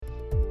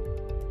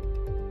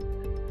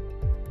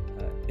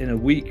in a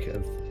week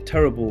of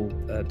terrible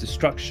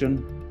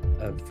destruction,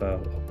 of a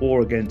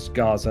war against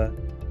Gaza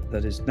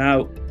that is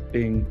now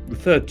being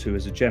referred to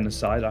as a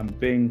genocide. I'm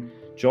being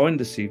joined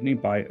this evening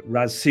by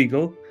Raz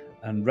Segal,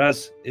 and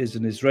Raz is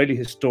an Israeli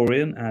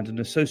historian and an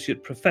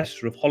associate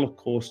professor of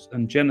Holocaust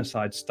and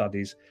genocide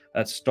studies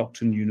at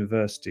Stockton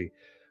University,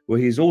 where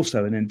he's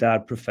also an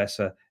endowed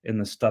professor in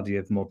the study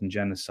of modern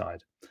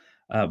genocide.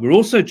 We're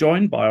also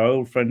joined by our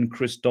old friend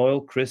Chris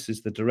Doyle. Chris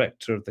is the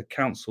director of the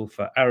Council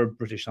for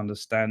Arab-British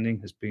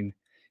Understanding, has been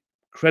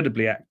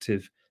incredibly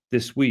active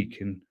this week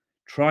in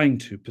trying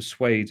to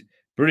persuade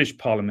British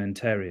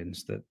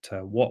parliamentarians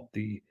that what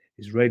the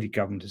Israeli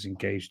government is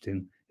engaged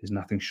in is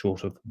nothing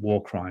short of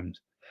war crimes,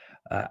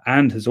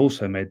 and has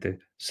also made the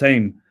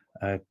same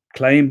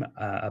claim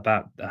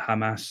about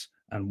Hamas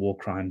and war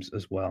crimes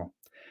as well.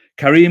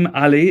 Karim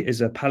Ali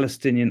is a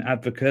Palestinian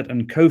advocate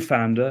and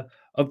co-founder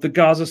of the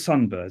Gaza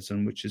Sunbirds,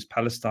 and which is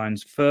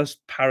Palestine's first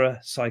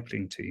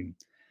para-cycling team,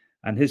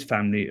 and his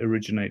family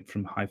originate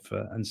from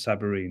Haifa and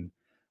Sabarin.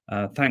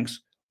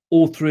 Thanks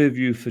all three of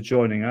you for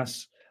joining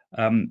us.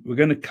 We're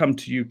going to come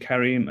to you,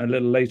 Karim, a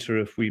little later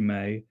if we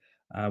may.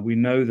 We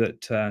know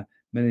that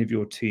many of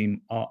your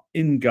team are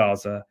in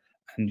Gaza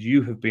and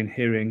you have been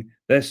hearing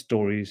their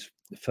stories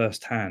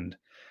firsthand.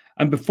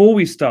 And before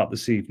we start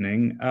this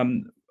evening,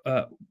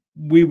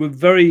 we were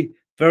very,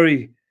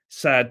 very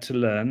sad to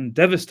learn,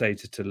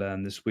 devastated to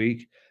learn this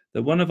week,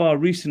 that one of our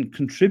recent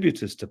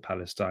contributors to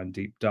Palestine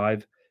Deep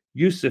Dive,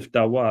 Yusuf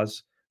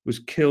Dawaz, was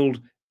killed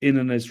in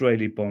an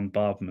Israeli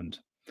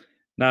bombardment.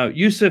 Now,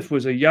 Yusuf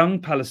was a young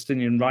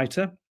Palestinian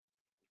writer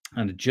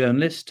and a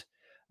journalist.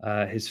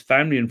 His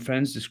family and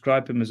friends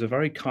describe him as a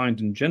very kind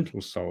and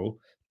gentle soul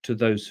to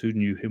those who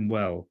knew him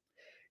well.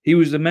 He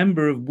was a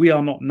member of We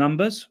Are Not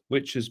Numbers,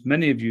 which, as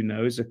many of you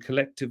know, is a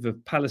collective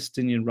of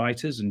Palestinian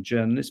writers and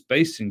journalists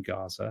based in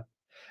Gaza.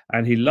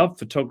 And he loved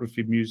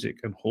photography, music,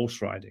 and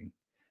horse riding.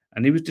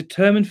 And he was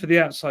determined for the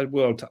outside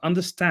world to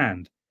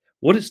understand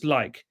what it's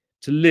like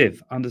to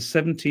live under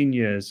 17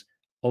 years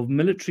of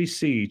military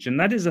siege. And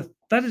that is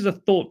a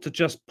thought to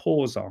just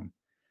pause on,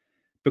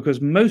 because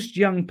most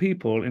young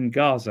people in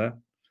Gaza,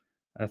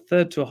 a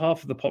third to a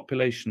half of the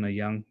population are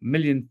young,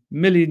 million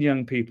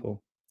young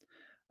people,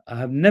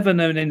 have never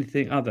known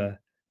anything other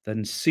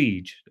than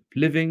siege,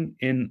 living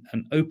in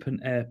an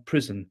open-air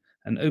prison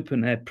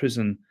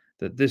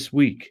that this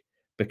week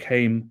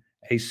became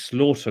a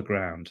slaughter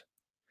ground.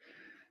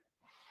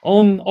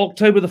 On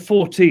October the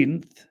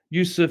 14th,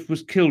 Yusuf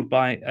was killed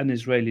by an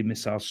Israeli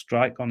missile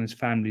strike on his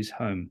family's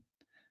home,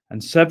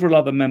 and several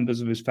other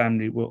members of his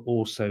family were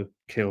also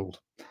killed.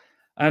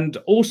 And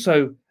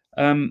also,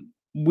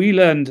 we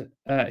learned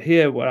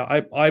here, where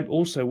I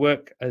also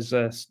work as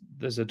a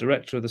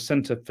director of the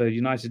Centre for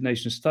United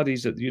Nations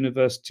Studies at the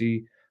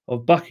University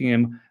of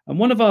Buckingham, and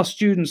one of our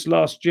students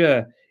last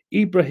year,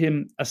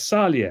 Ibrahim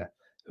Asalia,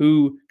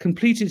 who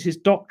completed his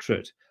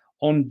doctorate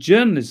on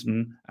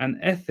journalism and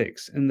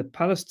ethics in the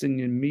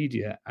Palestinian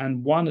media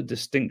and won a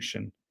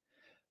distinction,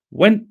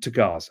 went to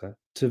Gaza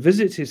to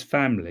visit his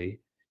family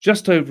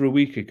just over a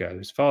week ago.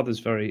 His father's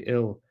very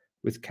ill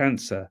with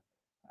cancer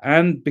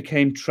and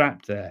became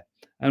trapped there.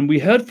 And we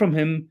heard from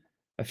him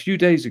a few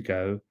days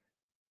ago,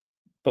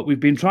 but we've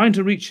been trying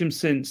to reach him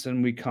since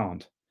and we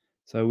can't.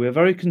 So we're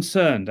very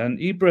concerned.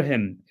 And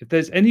Ibrahim, if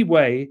there's any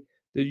way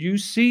that you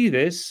see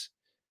this,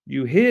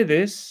 you hear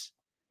this,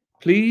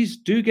 please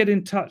do get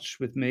in touch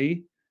with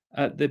me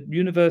at the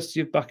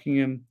University of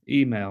Buckingham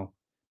email.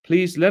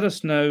 Please let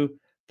us know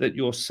that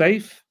you're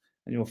safe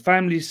and your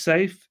family's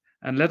safe,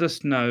 and let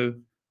us know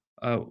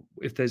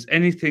if there's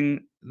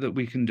anything that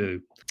we can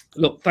do.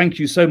 Look, thank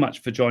you so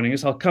much for joining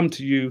us. I'll come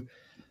to you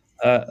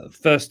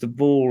first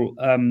of all,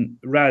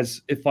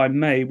 Raz, if I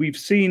may. We've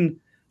seen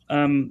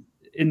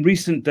in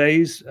recent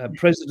days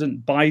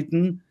President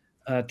Biden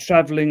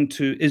traveling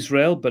to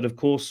Israel, but of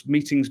course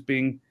meetings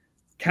being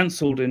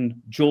cancelled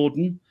in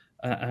Jordan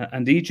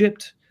and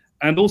Egypt.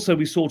 And also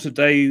we saw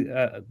today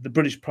the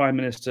British Prime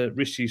Minister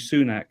Rishi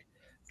Sunak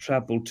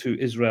traveled to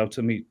Israel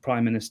to meet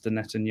Prime Minister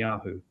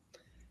Netanyahu.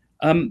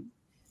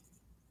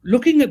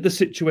 Looking at the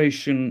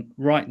situation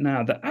right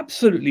now, the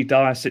absolutely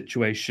dire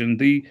situation,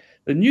 the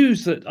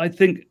news that I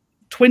think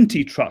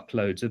 20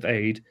 truckloads of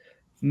aid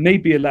may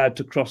be allowed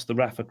to cross the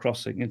Rafah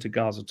crossing into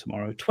Gaza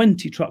tomorrow,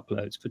 20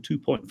 truckloads for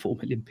 2.4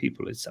 million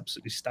people. It's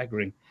absolutely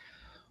staggering.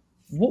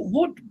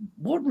 What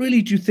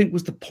really do you think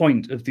was the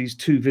point of these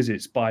two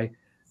visits by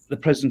the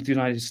President of the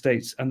United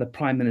States and the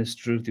Prime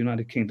Minister of the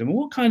United Kingdom?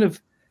 What kind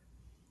of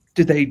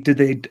did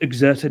they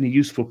exert any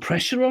useful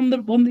pressure on the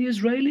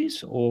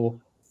Israelis, or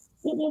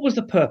what was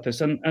the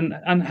purpose,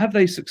 and have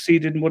they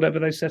succeeded in whatever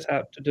they set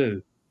out to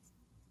do?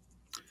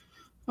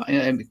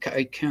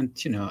 I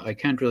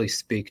can't really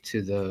speak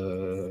to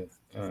the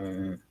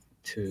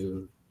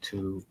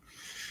to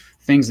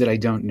things that I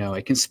don't know.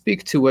 I can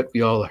speak to what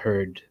we all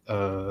heard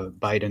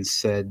Biden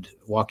said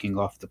walking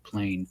off the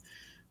plane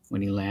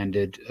when he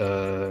landed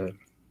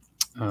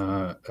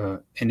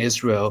in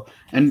Israel.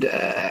 And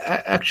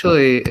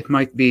actually, it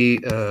might be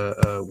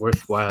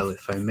worthwhile,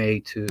 if I may,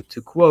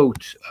 to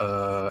quote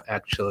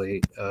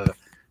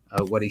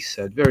what he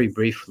said very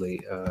briefly.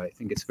 I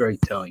think it's very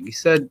telling. He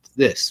said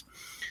this: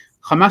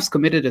 Hamas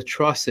committed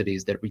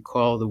atrocities that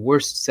recall the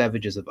worst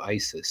savages of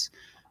ISIS,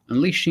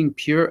 unleashing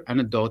pure,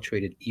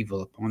 unadulterated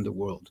evil upon the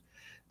world.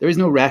 There is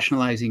no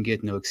rationalizing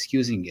it, no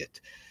excusing it.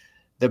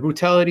 The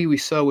brutality we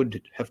saw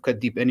would have cut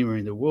deep anywhere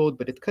in the world,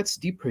 but it cuts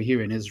deeper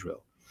here in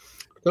Israel.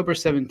 October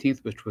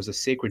 17th, which was a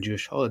sacred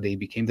Jewish holiday,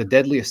 became the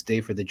deadliest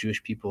day for the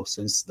Jewish people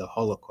since the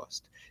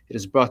Holocaust. It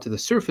has brought to the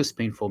surface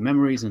painful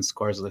memories and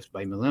scars left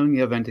by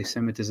millennia of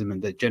anti-Semitism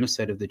and the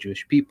genocide of the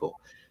Jewish people.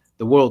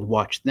 The world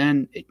watched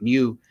then, it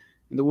knew,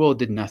 and the world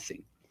did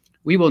nothing.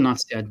 We will not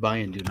stand by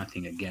and do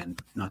nothing again.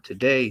 Not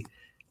today,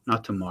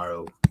 not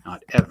tomorrow,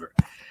 not ever.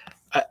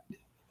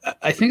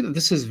 I think that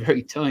this is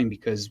very telling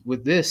because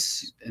with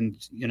this, and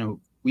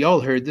we all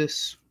heard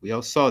this, we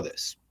all saw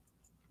this.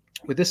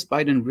 With this,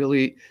 Biden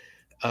really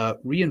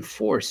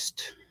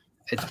reinforced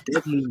a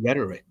deadly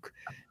rhetoric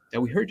that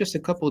we heard just a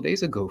couple of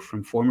days ago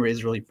from former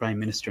Israeli Prime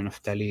Minister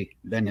Naftali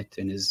Bennett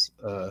in his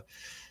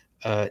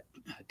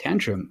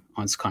tantrum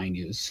on Sky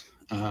News,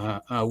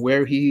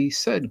 where he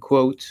said,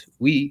 quote,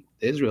 "We,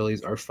 the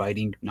Israelis, are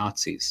fighting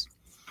Nazis."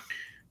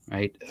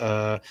 Right?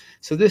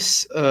 So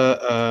this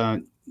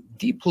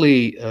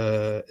deeply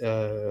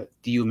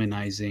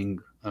dehumanizing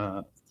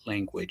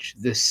language,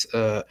 this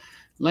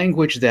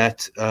language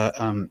that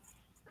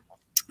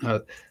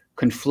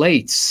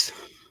conflates,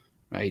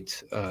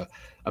 right,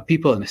 a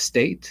people and a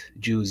state,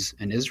 Jews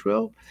and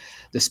Israel.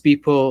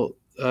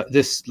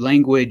 This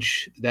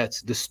language that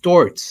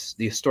distorts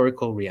the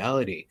historical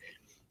reality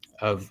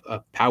of a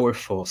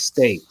powerful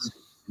state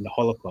in the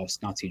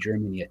Holocaust, Nazi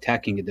Germany,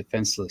 attacking a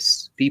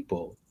defenseless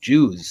people,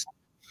 Jews,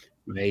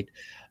 right,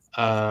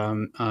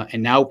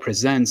 and now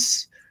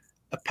presents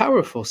a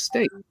powerful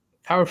state, a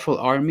powerful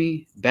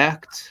army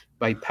backed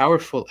by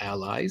powerful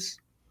allies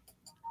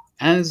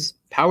as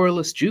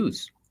powerless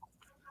Jews.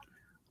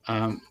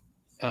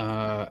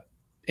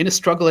 In a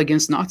struggle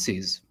against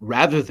Nazis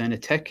rather than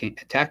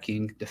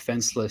attacking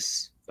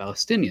defenseless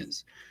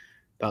Palestinians.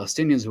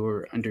 Palestinians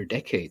were under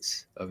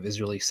decades of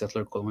Israeli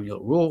settler colonial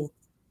rule,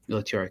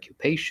 military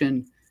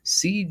occupation,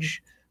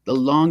 siege, the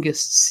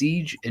longest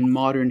siege in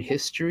modern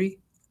history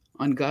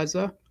on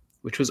Gaza,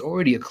 which was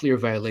already a clear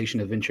violation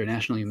of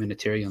international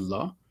humanitarian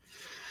law.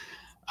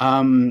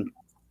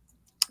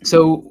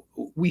 So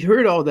we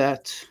heard all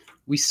that,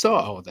 we saw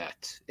all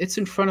that. It's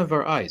in front of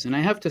our eyes. And I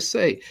have to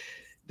say,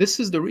 this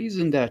is the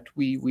reason that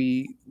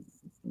we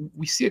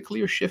see a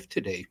clear shift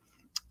today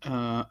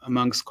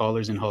among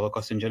scholars in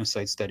Holocaust and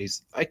genocide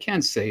studies. I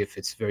can't say if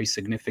it's very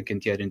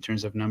significant yet in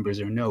terms of numbers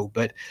or no,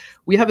 but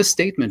we have a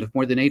statement of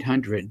more than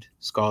 800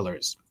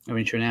 scholars of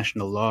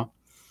international law,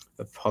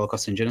 of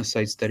Holocaust and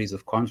genocide studies,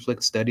 of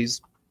conflict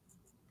studies,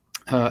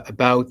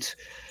 about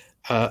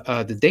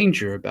the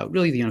danger, about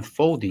really the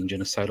unfolding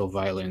genocidal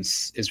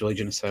violence, Israeli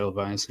genocidal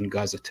violence in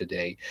Gaza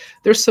today.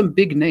 There's some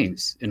big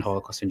names in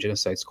Holocaust and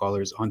genocide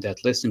scholars on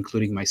that list,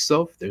 including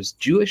myself. There's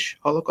Jewish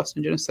Holocaust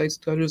and genocide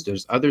scholars.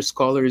 There's other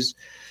scholars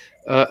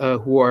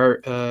who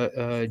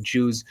are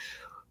Jews.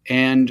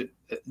 And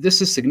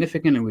this is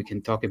significant, and we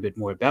can talk a bit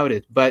more about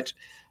it. But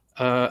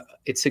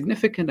it's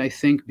significant, I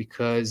think,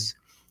 because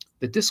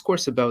the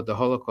discourse about the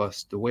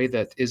Holocaust, the way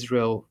that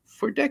Israel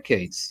for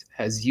decades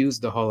has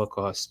used the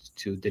Holocaust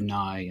to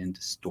deny and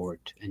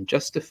distort and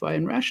justify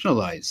and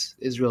rationalize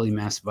Israeli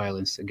mass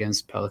violence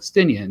against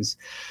Palestinians,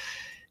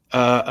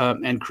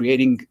 and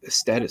creating a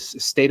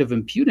state of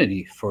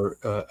impunity for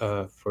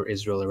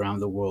Israel around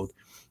the world.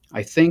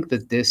 I think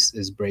that this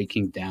is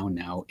breaking down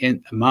now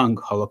among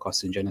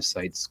Holocaust and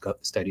genocide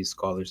studies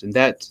scholars, and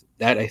that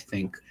I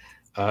think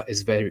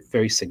is very,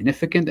 very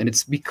significant. And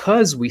it's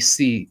because we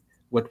see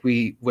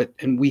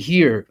and we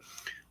hear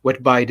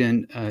what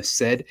Biden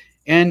said.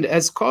 And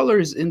as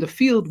scholars in the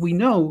field, we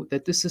know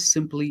that this is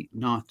simply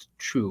not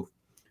true.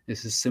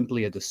 This is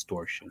simply a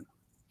distortion.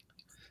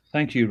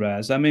 Thank you,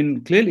 Raz. I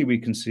mean, clearly we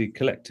can see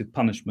collective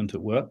punishment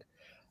at work.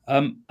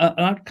 And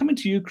I'm coming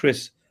to you,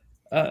 Chris.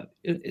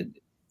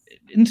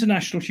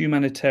 International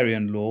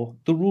humanitarian law,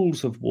 the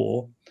rules of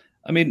war.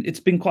 I mean,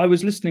 I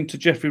was listening to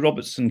Jeffrey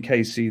Robertson,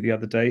 KC, the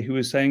other day, who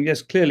was saying,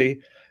 yes, clearly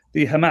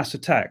the Hamas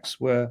attacks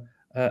were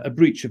a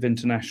breach of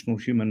international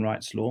human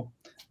rights law.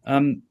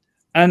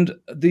 And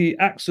the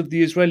acts of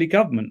the Israeli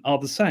government are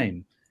the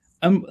same.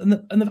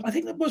 And I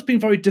think that what's been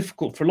very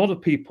difficult for a lot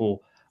of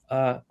people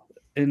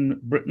in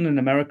Britain and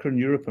America and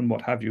Europe and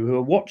what have you, who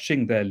are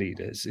watching their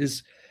leaders,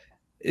 is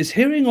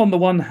hearing on the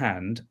one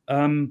hand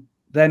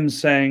them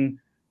saying,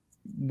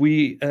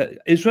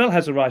 Israel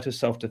has a right of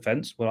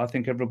self-defense. Well, I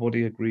think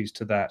everybody agrees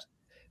to that.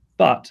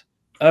 But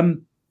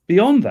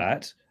beyond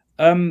that,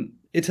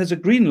 it has a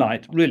green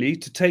light, really,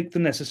 to take the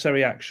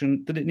necessary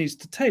action that it needs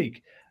to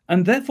take.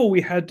 And therefore,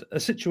 we had a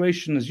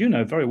situation, as you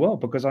know very well,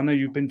 because I know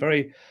you've been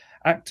very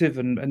active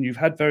and you've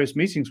had various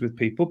meetings with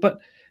people. But,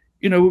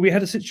 we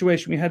had a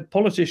situation, we had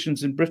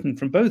politicians in Britain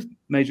from both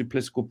major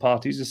political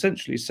parties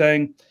essentially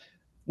saying,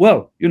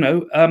 well,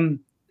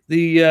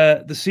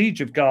 the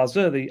siege of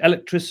Gaza, the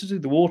electricity,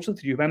 the water,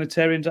 the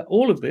humanitarian,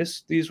 all of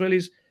this, the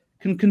Israelis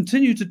can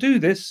continue to do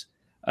this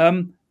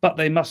but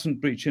they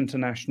mustn't breach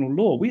international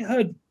law. We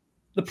heard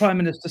the Prime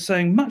Minister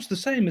saying much the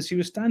same as he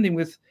was standing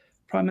with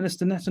Prime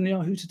Minister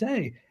Netanyahu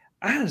today,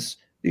 as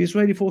the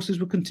Israeli forces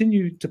will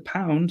continue to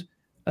pound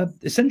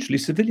essentially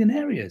civilian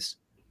areas.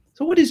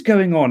 So what is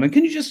going on? And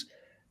can you just,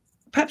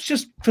 perhaps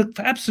just for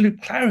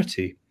absolute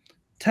clarity,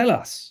 tell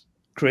us,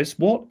 Chris,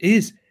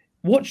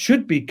 what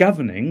should be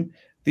governing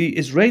the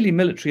Israeli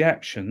military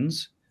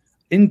actions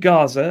in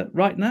Gaza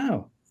right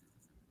now?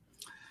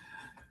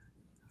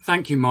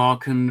 Thank you,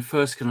 Mark. And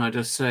first, can I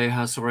just say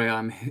how sorry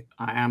I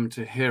am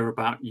to hear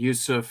about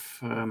Yusuf.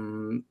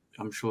 I'm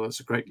sure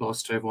that's a great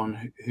loss to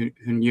everyone who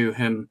knew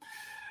him.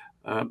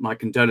 My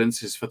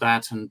condolences for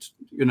that. And,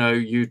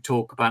 you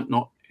talk about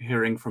not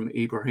hearing from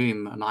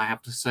Ibrahim. And I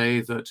have to say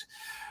that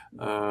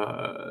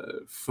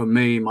for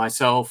me,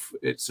 myself,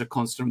 it's a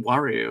constant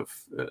worry of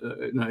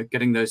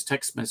getting those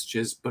text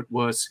messages, but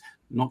worse,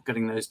 not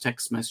getting those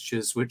text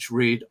messages which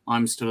read,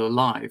 "I'm still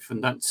alive."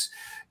 And that's,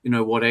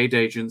 what aid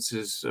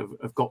agencies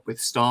have got with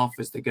staff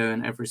as they go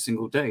in every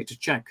single day to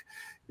check,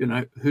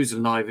 who's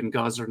alive in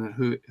Gaza and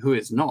who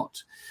is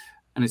not.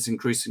 And it's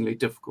increasingly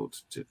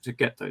difficult to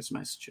get those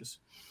messages.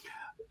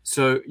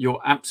 So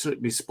you're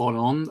absolutely spot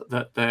on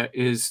that there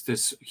is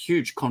this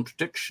huge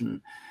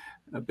contradiction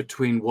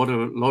between what a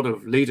lot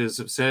of leaders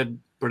have said,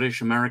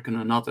 British, American,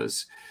 and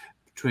others,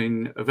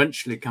 between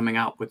eventually coming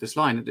out with this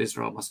line that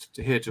Israel must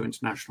adhere to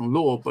international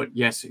law, but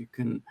yes, it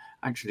can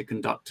actually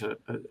conduct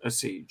a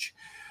siege.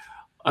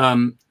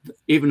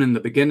 Even in the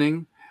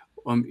beginning,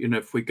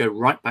 if we go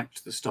right back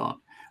to the start,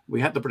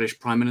 we had the British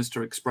Prime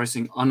Minister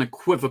expressing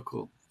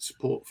unequivocal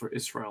support for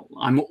Israel.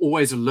 I'm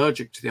always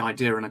allergic to the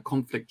idea in a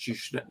conflict you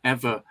should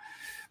ever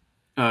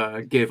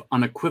give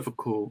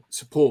unequivocal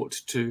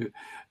support to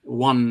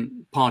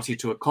one party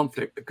to a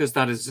conflict, because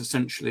that is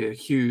essentially a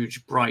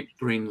huge, bright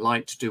green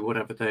light to do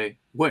whatever they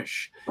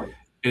wish.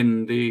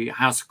 In the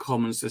House of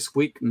Commons this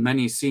week,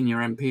 many senior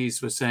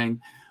MPs were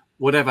saying,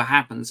 whatever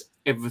happens,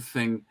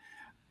 everything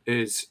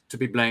is to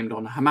be blamed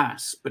on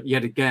Hamas. But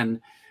yet again,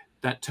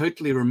 that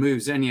totally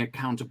removes any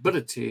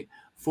accountability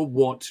for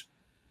what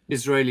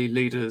Israeli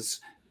leaders,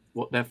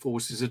 what their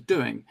forces are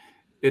doing.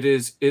 It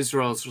is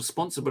Israel's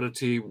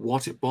responsibility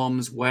what it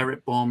bombs, where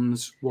it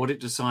bombs, what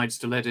it decides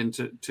to let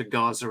into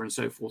Gaza and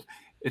so forth.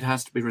 It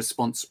has to be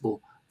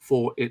responsible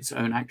for its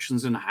own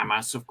actions, and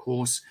Hamas, of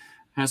course,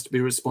 has to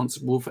be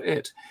responsible for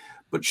it.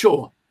 But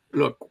sure,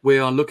 look, we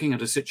are looking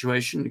at a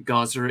situation.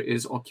 Gaza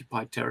is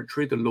occupied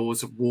territory. The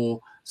laws of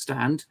war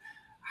stand.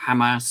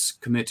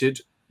 Hamas committed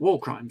war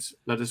crimes,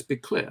 let us be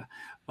clear,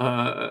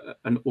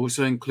 and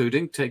also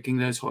including taking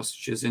those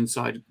hostages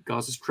inside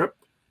Gaza Strip.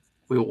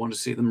 We all want to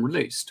see them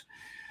released.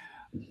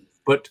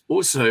 But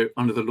also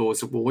under the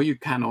laws of war, you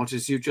cannot,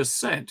 as you just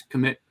said,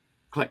 commit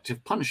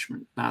collective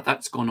punishment. Now,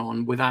 that's gone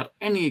on without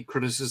any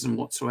criticism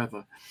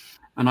whatsoever.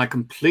 And I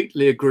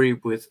completely agree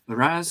with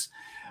Raz.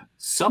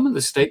 Some of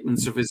the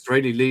statements of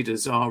Israeli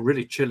leaders are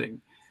really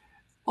chilling.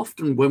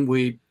 Often when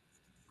we,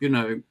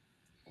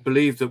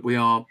 believe that we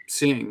are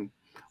seeing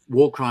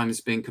war crimes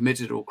being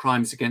committed or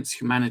crimes against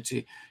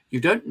humanity, you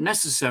don't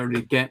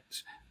necessarily get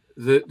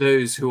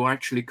those who are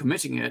actually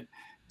committing it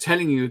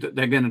telling you that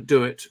they're going to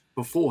do it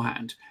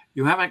beforehand.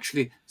 You have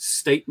actually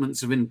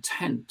statements of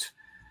intent.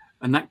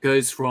 And that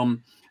goes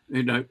from,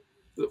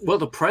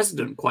 the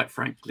president, quite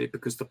frankly,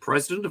 because the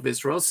president of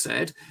Israel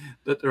said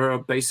that there are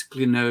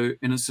basically no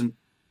innocent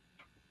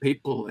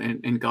people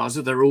in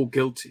Gaza. They're all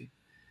guilty.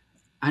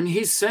 And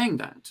he's saying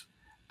that.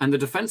 And the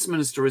defense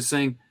minister is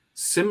saying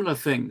similar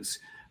things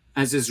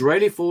as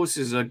Israeli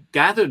forces are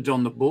gathered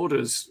on the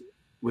borders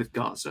with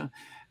Gaza,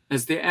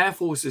 as the Air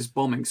Force is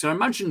bombing. So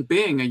imagine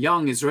being a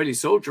young Israeli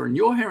soldier and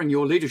you're hearing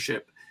your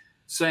leadership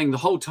saying the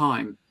whole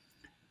time,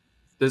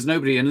 there's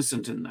nobody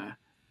innocent in there.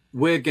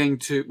 We're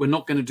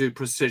not going to do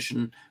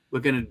precision. We're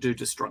going to do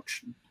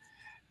destruction.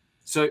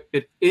 So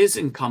it is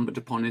incumbent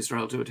upon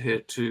Israel to adhere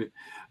to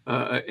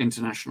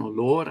international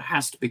law. It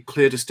has to be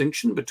clear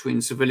distinction between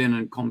civilian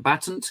and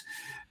combatant,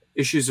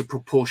 issues of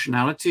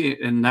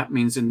proportionality. And that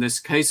means in this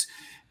case,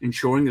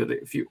 ensuring that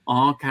if you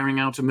are carrying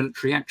out a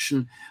military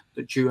action,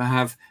 that you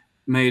have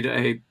made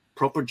a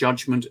proper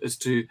judgment as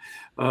to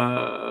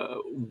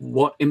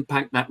what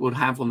impact that would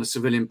have on the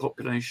civilian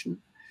population.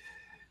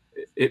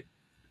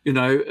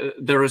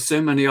 There are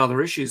so many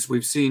other issues.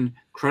 We've seen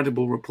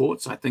credible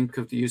reports, I think,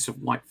 of the use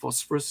of white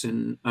phosphorus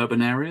in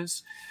urban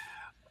areas.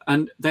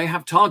 And they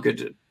have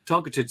targeted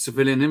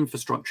civilian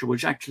infrastructure,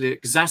 which actually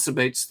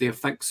exacerbates the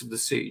effects of the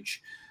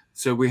siege.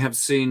 So we have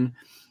seen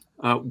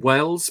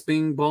wells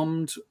being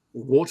bombed,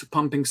 water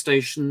pumping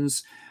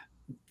stations,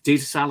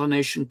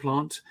 desalination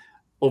plant.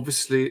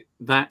 Obviously,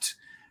 that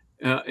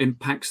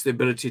impacts the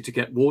ability to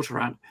get water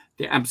out.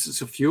 The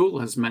absence of fuel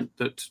has meant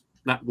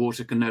that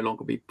water can no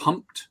longer be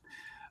pumped.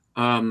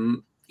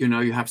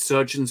 You have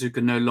surgeons who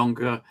can no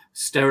longer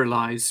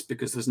sterilize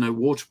because there's no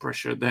water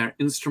pressure at their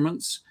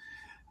instruments.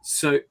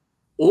 So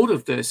all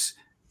of this,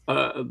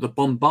 the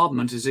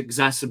bombardment is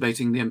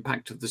exacerbating the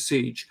impact of the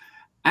siege.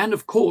 And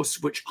of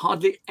course, which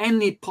hardly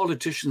any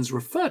politicians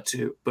refer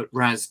to, but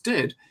Raz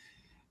did,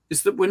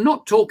 is that we're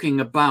not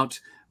talking about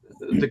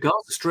the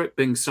Gaza Strip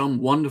being some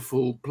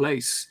wonderful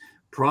place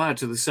prior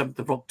to the 7th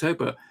of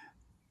October,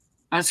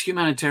 as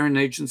humanitarian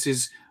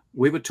agencies,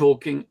 we were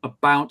talking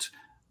about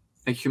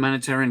a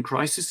humanitarian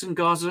crisis in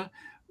Gaza.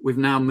 We've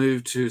now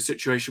moved to a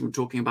situation we're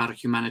talking about a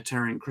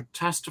humanitarian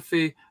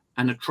catastrophe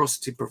and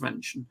atrocity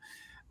prevention.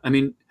 I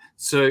mean,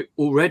 so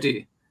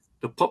already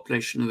the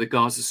population of the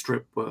Gaza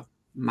Strip were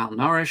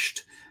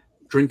malnourished,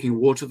 drinking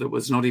water that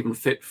was not even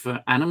fit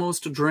for animals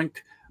to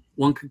drink.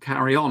 One could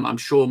carry on. I'm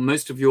sure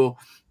most of your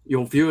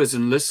viewers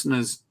and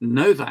listeners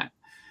know that.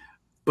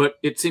 But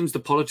it seems the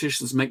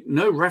politicians make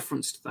no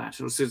reference to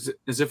that,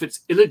 as if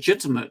it's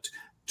illegitimate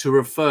to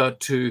refer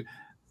to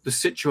the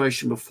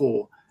situation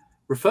before.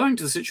 Referring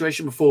to the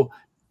situation before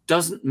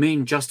doesn't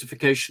mean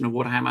justification of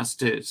what Hamas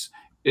did.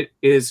 It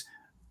is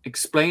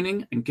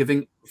explaining and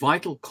giving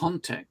vital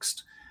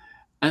context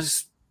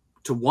as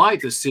to why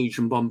the siege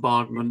and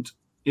bombardment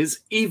is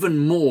even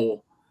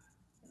more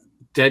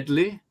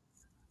deadly,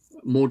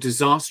 more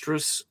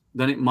disastrous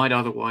than it might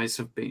otherwise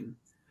have been.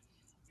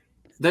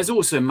 There's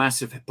also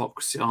massive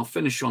hypocrisy. I'll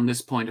finish on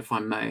this point, if I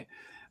may,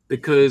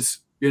 because,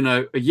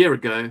 a year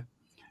ago,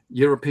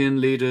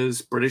 European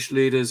leaders, British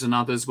leaders, and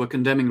others were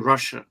condemning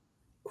Russia,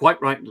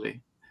 quite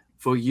rightly,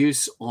 for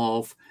use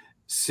of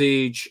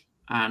siege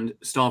and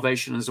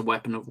starvation as a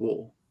weapon of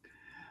war.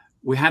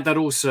 We had that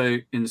also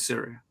in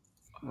Syria,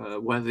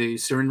 where the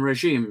Syrian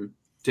regime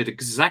did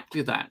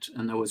exactly that,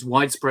 and there was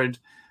widespread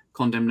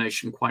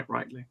condemnation, quite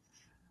rightly.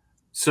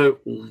 So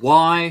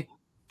why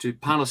do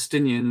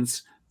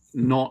Palestinians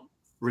not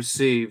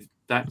receive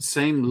that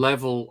same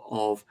level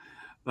of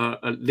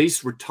at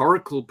least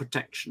rhetorical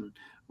protection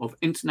of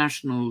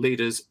international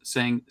leaders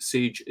saying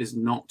siege is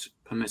not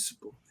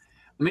permissible?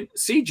 I mean,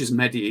 siege is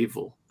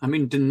medieval. I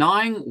mean,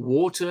 denying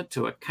water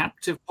to a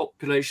captive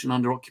population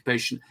under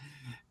occupation,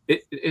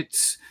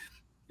 it's,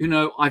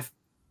 I've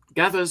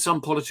gathered some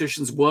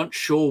politicians weren't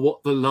sure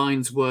what the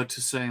lines were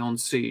to say on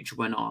siege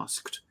when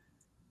asked.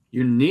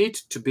 You need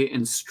to be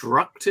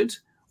instructed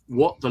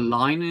what the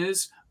line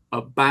is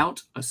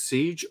about a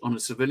siege on a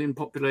civilian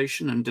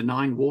population and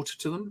denying water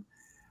to them.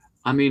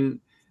 I mean,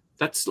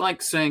 that's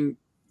like saying,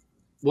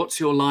 what's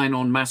your line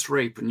on mass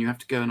rape? And you have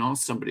to go and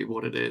ask somebody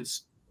what it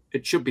is.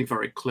 It should be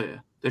very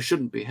clear. There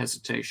shouldn't be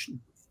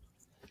hesitation.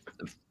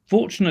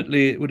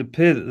 Fortunately, it would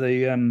appear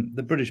that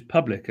the British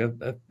public are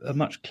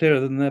much clearer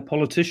than their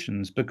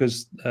politicians,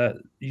 because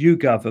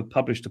YouGov have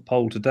published a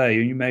poll today,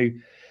 and you may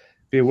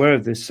be aware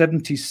of this.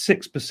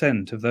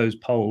 76% of those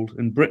polled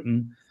in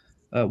Britain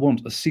want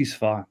a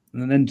ceasefire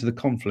and an end to the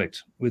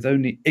conflict, with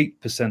only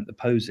 8%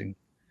 opposing.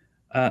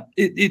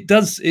 It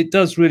does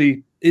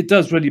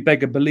really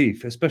beg a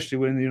belief, especially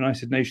when the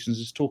United Nations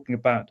is talking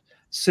about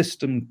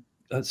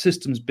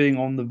systems being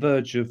on the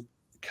verge of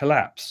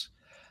collapse.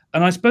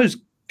 And I suppose,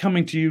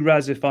 coming to you,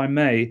 Raz, if I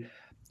may,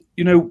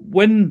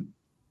 when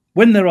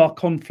there are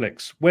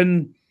conflicts,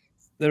 when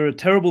there are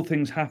terrible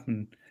things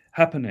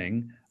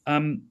happening,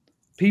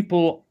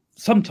 people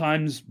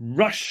sometimes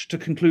rush to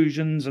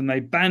conclusions and they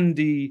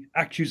bandy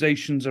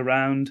accusations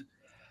around.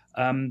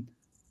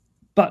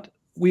 But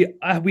we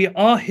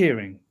are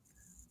hearing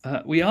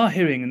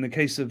in the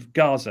case of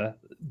Gaza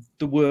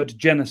the word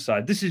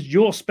genocide. This is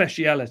your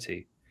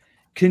speciality.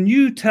 Can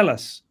you tell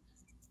us,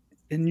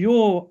 in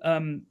your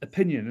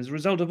opinion, as a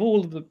result of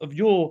all of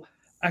your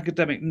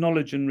academic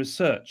knowledge and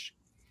research,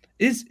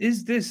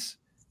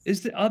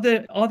 are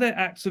there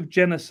acts of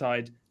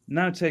genocide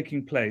now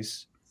taking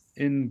place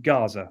in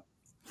Gaza?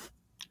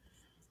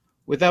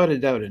 Without a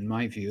doubt, in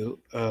my view,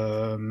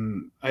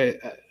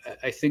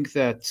 I think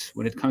that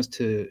when it comes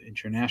to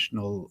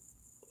international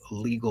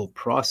legal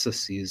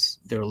processes,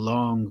 they're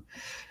long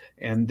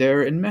and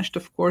they're enmeshed,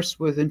 of course,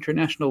 with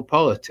international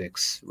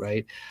politics,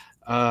 right?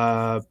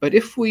 But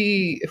if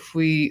we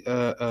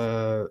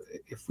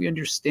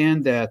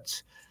understand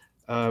that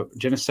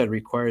genocide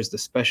requires the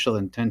special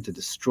intent to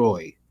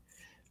destroy,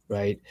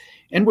 right,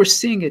 and we're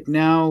seeing it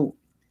now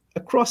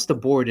across the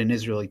board in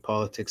Israeli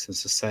politics and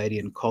society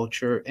and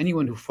culture.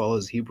 Anyone who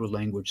follows Hebrew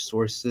language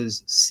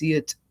sources see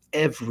it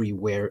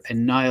everywhere: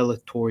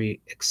 annihilatory,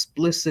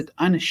 explicit,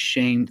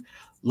 unashamed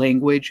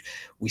language.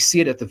 We see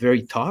it at the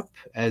very top,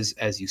 as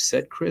you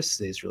said, Chris,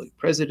 the Israeli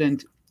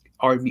president,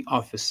 army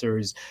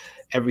officers.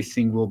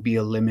 Everything will be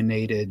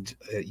eliminated.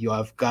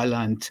 Yoav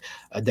Gallant,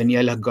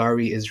 Daniel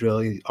Hagari,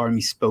 Israeli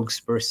army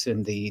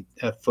spokesperson, the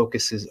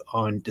focus is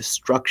on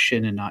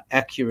destruction and not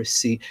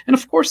accuracy. And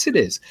of course it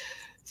is.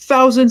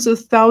 Thousands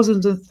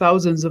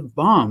of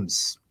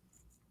bombs,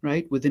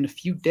 right, within a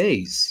few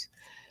days.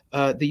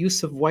 The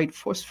use of white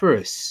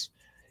phosphorus.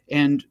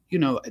 And,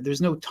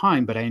 there's no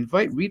time, but I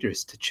invite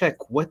readers to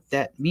check what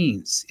that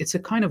means. It's a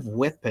kind of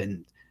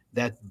weapon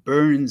that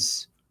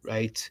burns,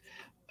 right,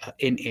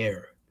 in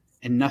air,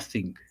 and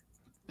nothing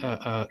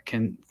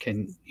can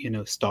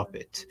stop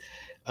it.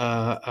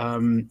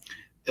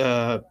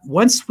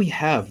 Once we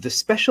have the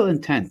special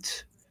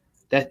intent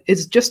that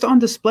is just on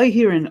display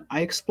here, and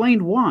I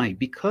explained why,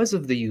 because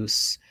of the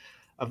use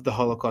of the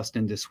Holocaust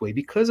in this way,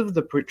 because of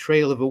the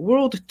portrayal of a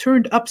world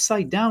turned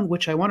upside down,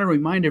 which I want to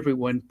remind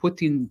everyone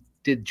Putin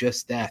did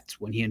just that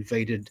when he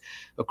invaded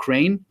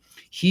Ukraine.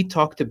 He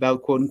talked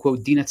about, quote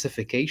unquote,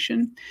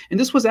 denazification. And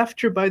this was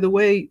after, by the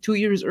way, 2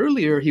 years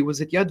earlier, he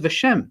was at Yad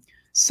Vashem,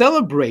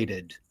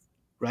 celebrated,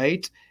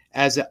 right,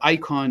 as an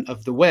icon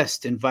of the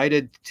West,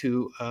 invited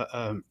to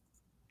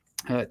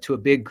a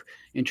big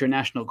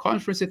international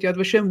conference at Yad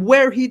Vashem,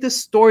 where he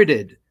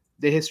distorted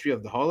the history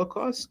of the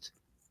Holocaust,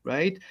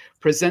 right?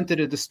 Presented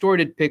a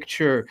distorted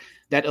picture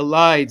that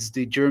elides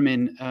the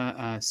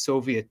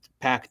German-Soviet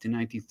pact in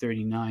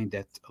 1939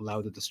 that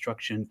allowed the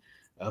destruction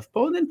of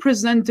Poland,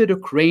 presented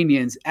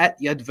Ukrainians at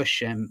Yad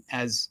Vashem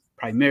as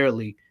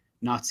primarily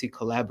Nazi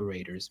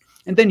collaborators,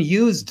 and then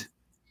used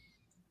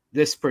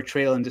this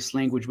portrayal and this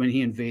language when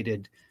he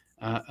invaded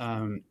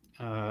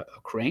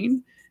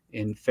Ukraine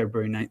in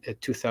February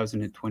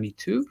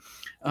 2022.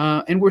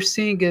 And we're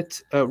seeing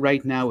it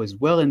right now as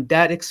well. And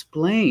that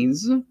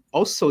explains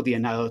also the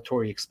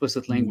annihilatory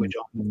explicit language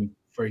on,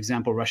 for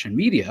example, Russian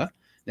media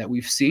that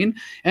we've seen,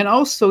 and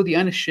also the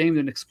unashamed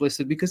and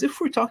explicit, because if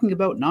we're talking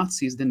about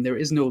Nazis, then there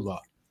is no law.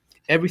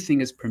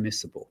 Everything is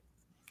permissible,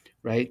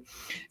 right?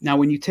 Now,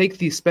 when you take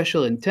the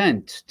special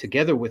intent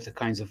together with the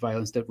kinds of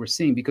violence that we're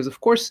seeing, because of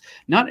course,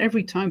 not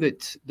every time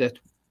that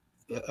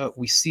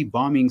we see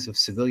bombings of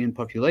civilian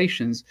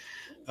populations,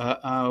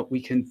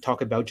 we can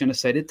talk about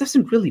genocide. It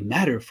doesn't really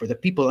matter for the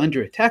people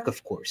under attack,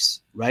 of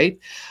course, right?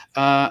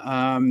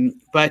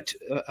 But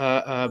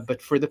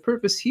for the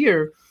purpose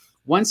here,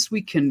 once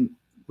we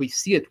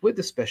see it with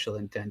the special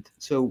intent.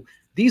 So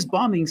these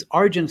bombings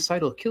are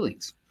genocidal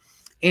killings.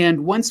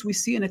 And once we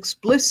see an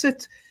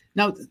explicit,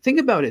 now think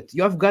about it,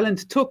 Yoav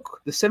Gallant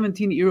took the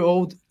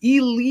 17-year-old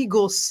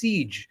illegal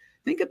siege.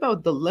 Think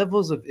about the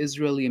levels of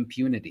Israeli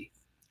impunity,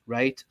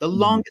 right? The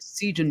longest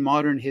siege in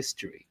modern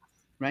history,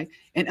 right?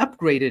 And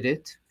upgraded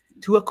it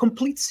to a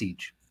complete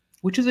siege,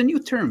 which is a new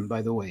term,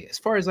 by the way. As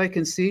far as I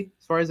can see,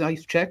 as far as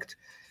I've checked,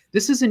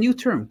 this is a new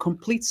term,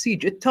 complete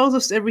siege. It tells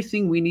us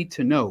everything we need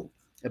to know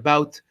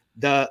about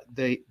the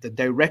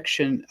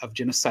direction of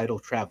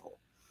genocidal travel,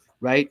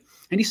 right?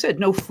 And he said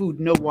no food,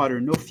 no water,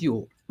 no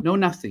fuel, no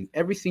nothing.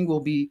 Everything will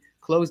be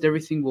closed.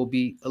 Everything will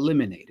be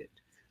eliminated,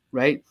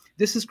 right?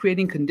 This is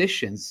creating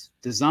conditions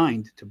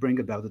designed to bring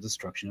about the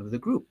destruction of the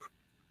group.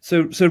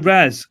 So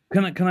Raz,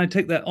 can I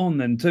take that on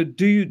then? So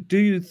do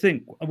you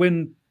think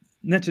when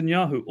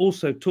Netanyahu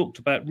also talked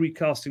about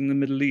recasting the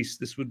Middle East,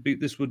 this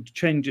would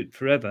change it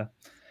forever?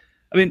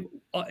 I mean,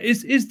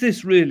 is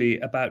this really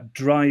about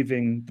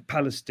driving the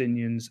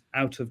Palestinians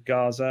out of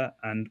Gaza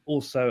and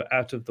also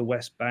out of the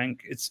West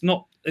Bank? It's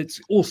not.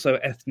 It's also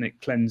ethnic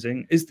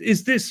cleansing.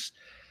 Is this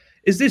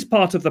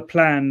part of the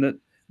plan that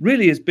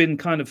really has been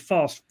kind of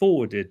fast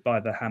forwarded by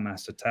the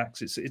Hamas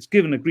attacks? It's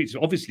given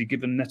obviously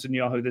given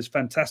Netanyahu this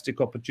fantastic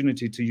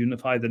opportunity to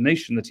unify the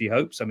nation that he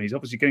hopes. I mean, he's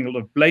obviously getting a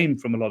lot of blame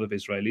from a lot of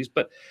Israelis,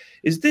 but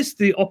is this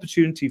the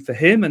opportunity for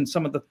him and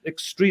some of the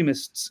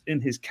extremists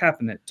in his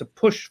cabinet to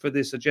push for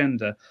this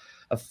agenda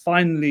of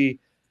finally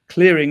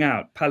clearing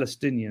out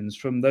Palestinians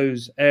from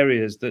those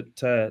areas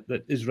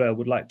that Israel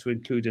would like to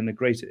include in a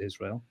greater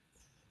Israel?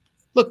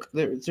 Look,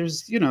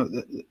 there's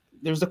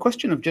the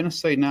question of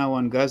genocide now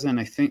on Gaza, and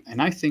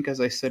I think, as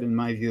I said, in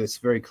my view, it's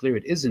very clear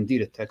it is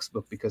indeed a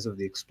textbook because of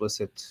the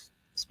explicit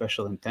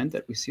special intent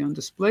that we see on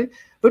display.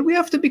 But we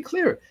have to be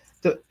clear: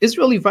 the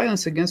Israeli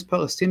violence against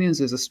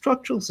Palestinians is a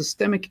structural,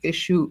 systemic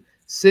issue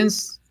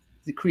since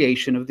the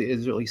creation of the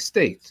Israeli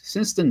state,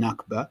 since the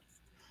Nakba,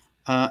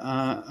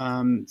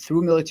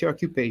 through military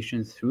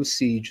occupation, through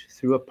siege,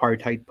 through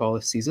apartheid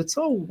policies. It's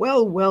all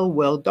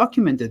well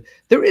documented.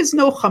 There is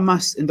no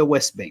Hamas in the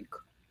West Bank.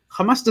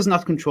 Hamas does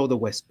not control the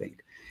West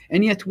Bank.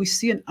 And yet we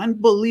see an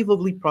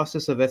unbelievable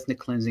process of ethnic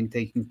cleansing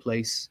taking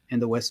place in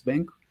the West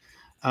Bank,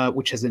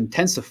 which has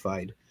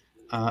intensified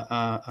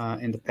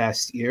in the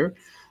past year.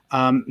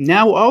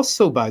 Now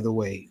also, by the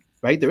way,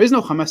 right, there is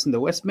no Hamas in the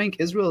West Bank.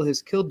 Israel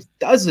has killed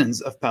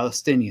dozens of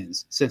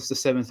Palestinians since the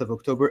 7th of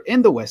October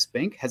in the West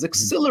Bank, has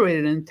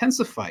accelerated and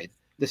intensified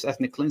this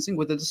ethnic cleansing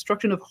with the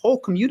destruction of whole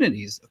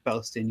communities of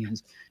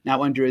Palestinians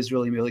now under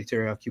Israeli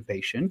military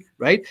occupation,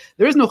 right?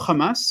 There is no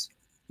Hamas,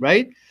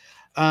 right?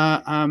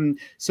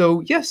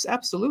 So yes,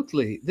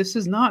 absolutely. The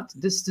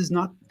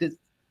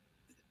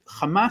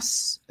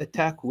Hamas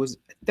attack was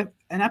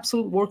an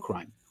absolute war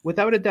crime,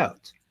 without a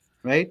doubt,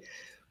 right?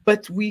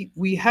 But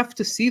we have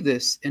to see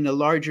this in a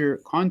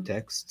larger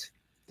context.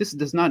 This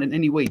does not in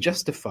any way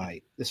justify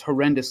this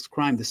horrendous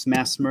crime, this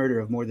mass murder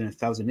of more than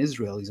 1,000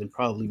 Israelis, and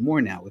probably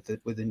more now with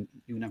the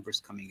new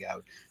numbers coming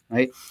out,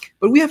 right?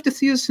 But we have to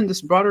see this in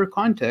this broader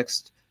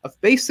context of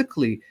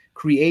basically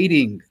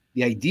creating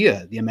the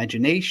idea, the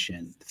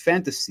imagination, the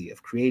fantasy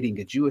of creating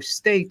a Jewish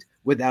state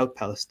without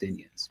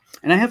Palestinians.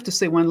 And I have to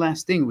say one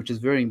last thing, which is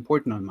very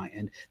important on my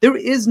end. There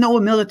is no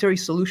military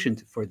solution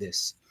for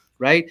this,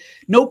 right?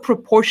 No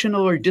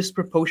proportional or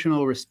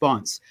disproportional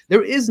response.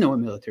 There is no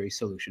military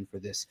solution for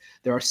this.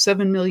 There are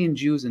 7 million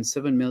Jews and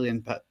 7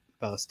 million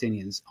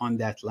Palestinians on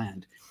that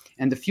land.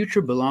 And the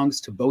future belongs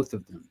to both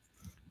of them,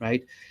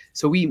 right?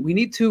 So we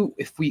need to,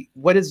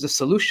 what is the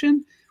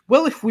solution?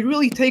 Well, if we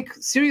really take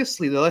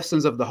seriously the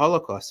lessons of the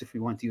Holocaust, if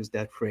we want to use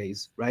that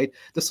phrase, right,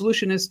 the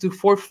solution is to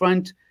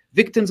forefront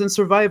victims and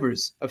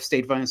survivors of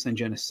state violence and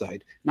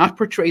genocide, not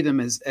portray them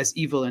as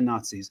evil and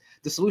Nazis.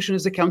 The solution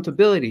is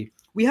accountability.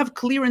 We have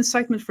clear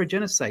incitement for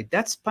genocide.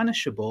 That's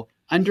punishable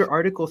under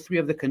Article 3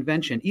 of the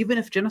Convention, even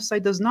if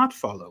genocide does not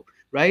follow,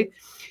 right?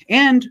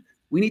 And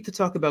we need to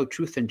talk about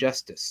truth and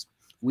justice.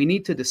 We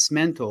need to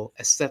dismantle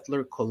a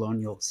settler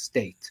colonial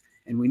state,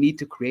 and we need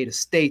to create a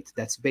state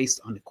that's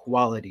based on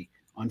equality,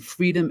 on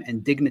freedom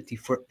and dignity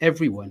for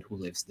everyone who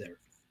lives there.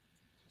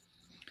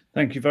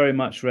 Thank you very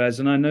much, Raz.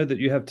 And I know that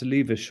you have to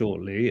leave us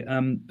shortly.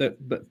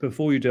 But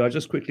before you do, I'll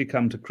just quickly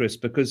come to Chris,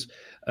 because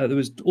there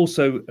was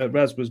also,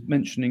 Raz was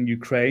mentioning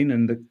Ukraine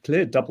and the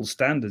clear double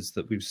standards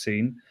that we've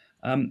seen,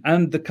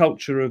 and the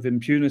culture of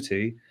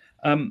impunity.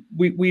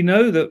 We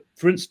know that,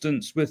 for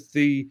instance, with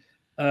the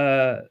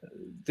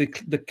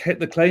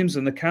claims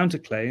and the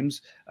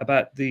counterclaims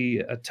about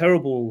the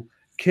terrible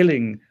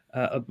killing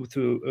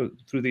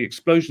through the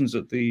explosions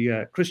at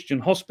the Christian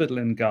hospital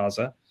in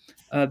Gaza,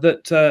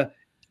 that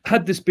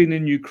had this been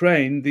in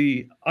Ukraine,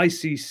 the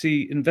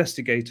ICC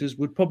investigators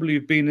would probably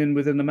have been in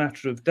within a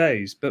matter of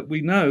days. But we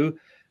know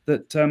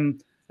that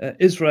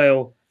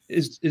Israel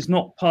is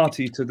not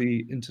party to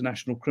the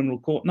International Criminal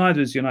Court. Neither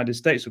is the United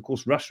States. Of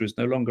course, Russia is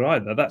no longer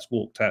either. That's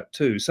walked out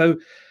too. So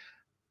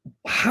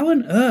how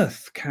on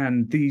earth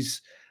can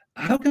these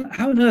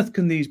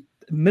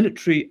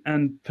military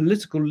and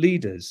political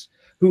leaders,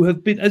 who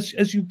have been,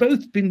 as you've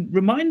both been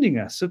reminding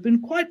us, have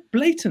been quite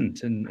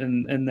blatant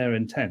in their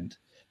intent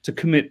to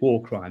commit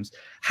war crimes,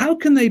 how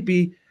can they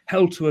be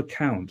held to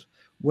account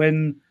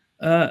when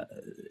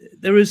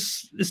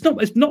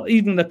it's not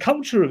even a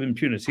culture of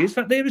impunity? In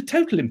fact, there is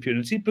total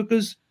impunity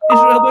because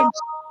Israel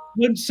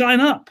won't sign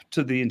up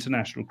to the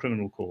International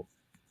Criminal Court.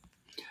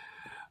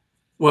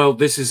 Well,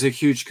 this is a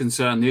huge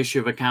concern. The issue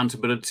of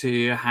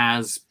accountability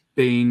has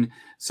been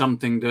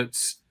something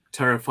that's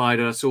terrified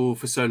us all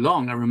for so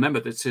long. I remember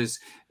this is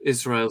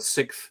Israel's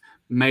 6th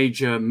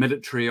major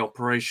military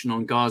operation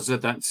on Gaza.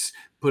 That's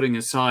putting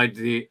aside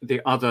the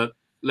other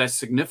less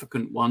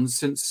significant ones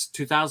since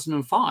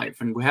 2005.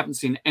 And we haven't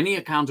seen any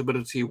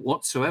accountability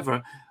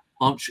whatsoever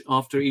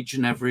after each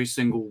and every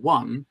single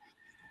one.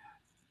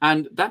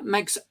 And that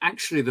makes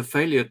actually the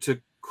failure to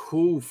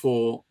call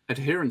for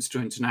adherence to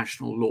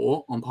international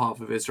law on behalf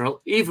of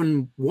Israel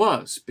even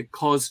worse,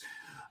 because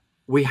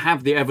we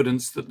have the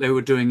evidence that they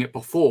were doing it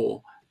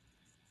before,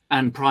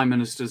 and prime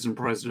ministers and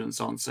presidents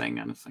aren't saying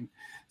anything.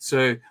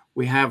 So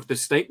we have the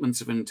statements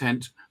of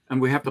intent,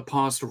 and we have the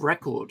past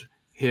record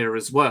here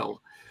as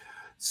well.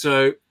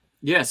 So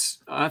yes,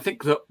 I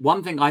think that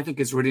one thing I think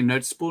is really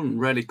noticeable and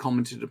rarely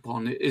commented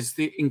upon is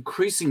the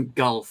increasing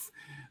gulf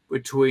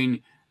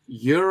between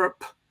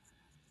Europe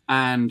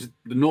and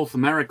the North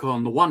America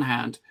on the one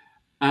hand,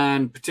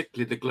 and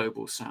particularly the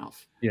global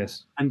South.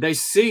 Yes. And they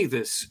see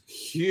this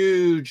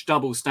huge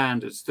double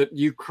standards, that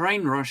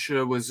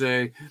Ukraine-Russia was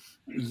a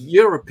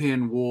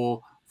European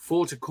war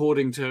fought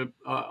according to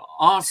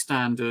our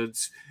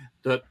standards,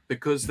 that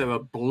because they were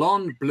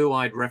blonde,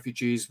 blue-eyed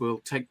refugees,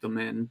 we'll take them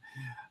in.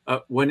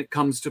 When it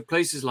comes to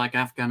places like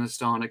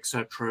Afghanistan,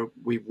 etc.,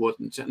 we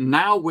wouldn't. And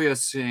now we are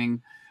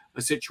seeing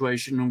a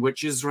situation in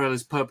which Israel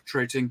is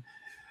perpetrating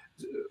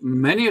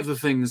many of the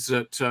things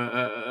that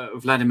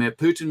Vladimir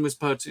Putin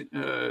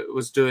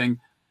was doing,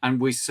 and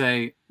we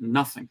say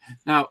nothing.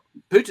 Now,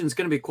 Putin's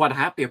going to be quite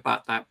happy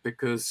about that,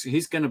 because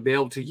he's going to be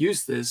able to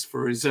use this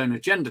for his own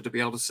agenda, to be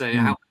able to say,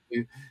 how can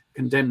you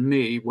condemn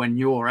me when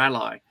your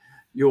ally,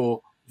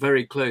 your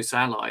very close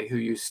ally who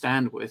you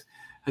stand with,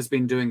 has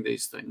been doing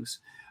these things?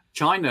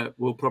 China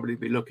will probably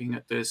be looking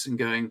at this and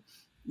going,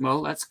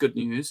 well, that's good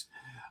news.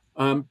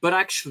 But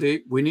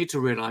actually, we need to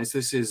realize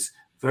this is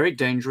very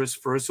dangerous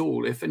for us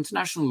all. If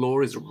international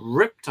law is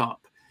ripped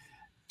up,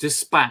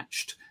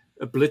 dispatched,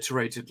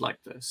 obliterated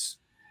like this,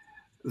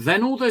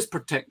 then all those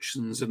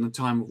protections in the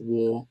time of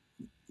war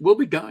will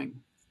be going.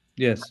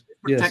 Yes.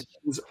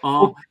 Protections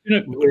are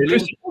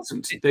really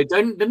important. They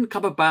didn't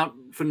come about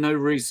for no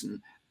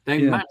reason.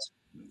 They matter.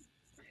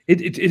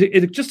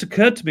 It just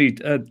occurred to me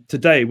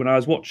today when I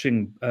was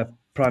watching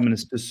Prime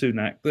Minister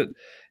Sunak that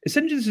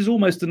essentially this is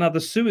almost another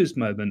Suez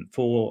moment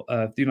for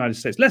the United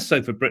States, less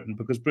so for Britain,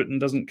 because Britain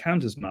doesn't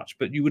count as much,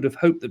 but you would have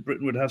hoped that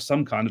Britain would have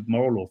some kind of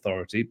moral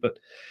authority. But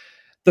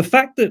the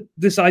fact that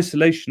this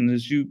isolation,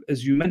 as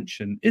you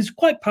mentioned, is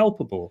quite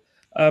palpable.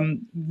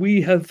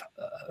 We have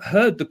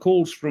heard the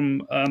calls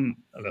from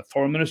the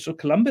Foreign Minister of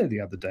Colombia the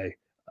other day.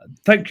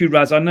 Thank you,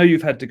 Raz. I know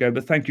you've had to go,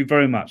 but thank you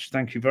very much.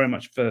 Thank you very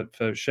much for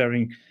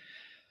sharing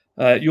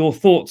your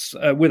thoughts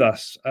with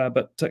us.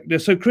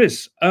 So,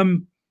 Chris, I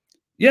mean,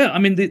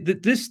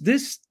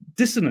 this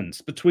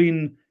dissonance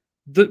between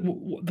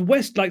the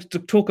West likes to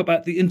talk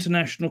about the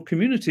international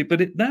community,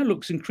 but it now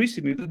looks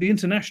increasingly that the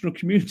international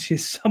community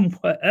is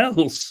somewhere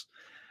else.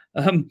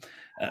 How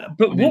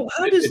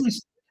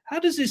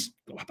is this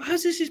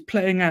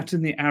playing out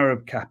in the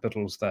Arab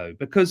capitals, though?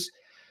 Because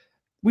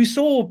we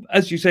saw,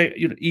 as you say,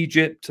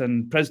 Egypt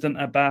and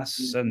President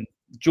Abbas and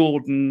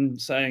Jordan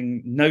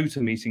saying no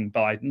to meeting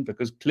Biden,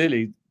 because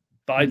clearly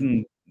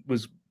Biden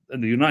was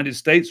and the United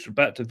States were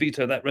about to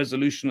veto that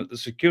resolution at the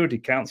Security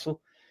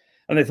Council.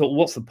 And they thought,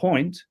 what's the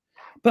point?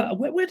 But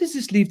where does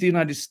this leave the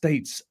United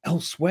States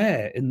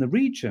elsewhere in the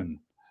region?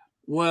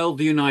 Well,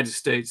 the United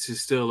States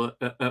is still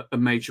a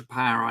major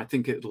power. I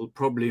think it'll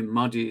probably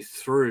muddy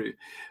through.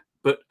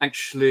 But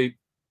actually,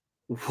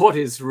 what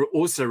is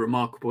also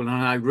remarkable, and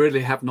I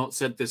really have not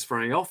said this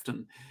very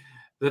often,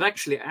 that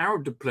actually our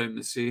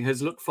diplomacy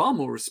has looked far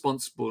more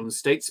responsible and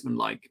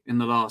statesmanlike in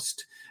the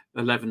last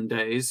 11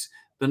 days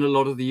than a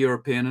lot of the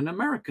European and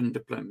American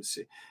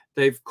diplomacy.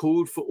 They've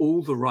called for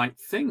all the right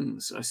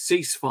things, a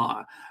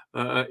ceasefire,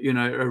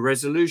 a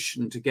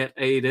resolution to get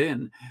aid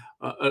in.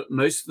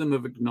 Most of them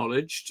have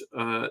acknowledged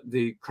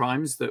the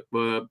crimes that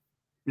were,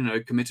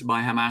 committed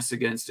by Hamas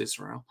against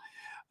Israel.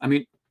 I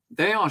mean,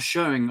 they are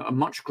showing a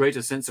much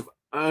greater sense of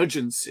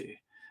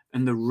urgency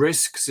and the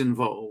risks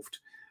involved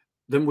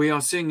than we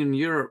are seeing in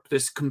Europe,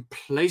 this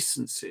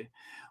complacency.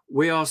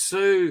 We are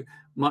so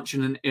much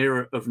in an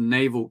era of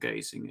navel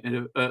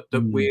gazing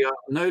that we are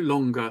no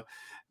longer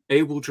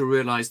able to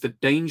realize the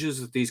dangers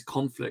of these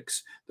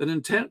conflicts that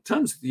in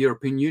terms of the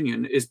European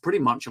Union is pretty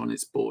much on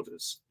its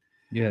borders.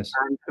 Yes.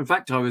 And in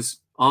fact, I was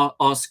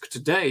asked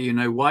today,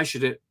 why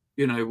should it,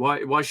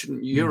 why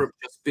shouldn't Europe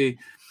just be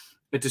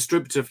a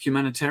distributor of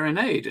humanitarian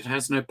aid? It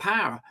has no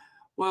power.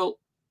 Well,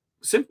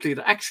 simply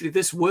that actually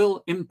this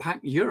will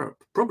impact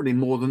Europe, probably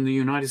more than the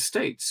United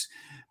States,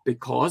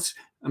 because,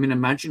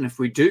 imagine if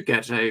we do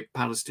get a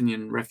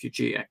Palestinian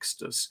refugee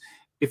exodus,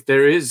 if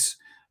there is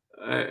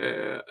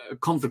a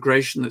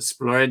conflagration that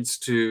spreads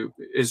to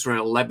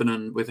Israel,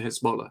 Lebanon with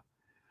Hezbollah,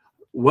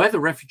 where the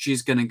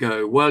refugees going to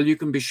go? Well, you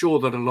can be sure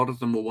that a lot of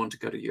them will want to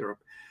go to Europe.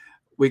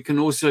 We can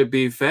also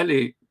be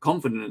fairly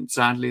confident,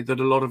 sadly, that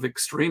a lot of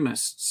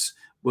extremists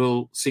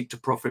will seek to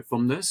profit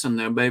from this, and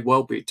there may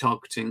well be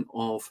targeting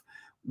of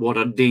what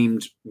are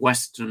deemed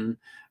Western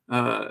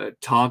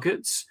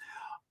targets.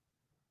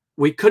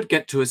 We could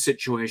get to a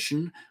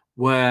situation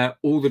where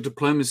all the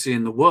diplomacy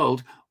in the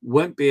world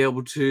won't be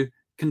able to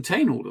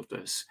contain all of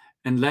this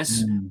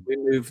unless we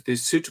move the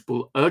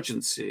suitable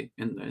urgency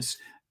in this,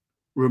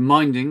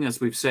 reminding,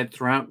 as we've said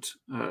throughout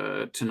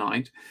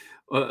tonight,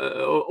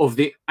 of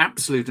the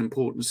absolute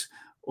importance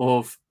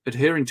of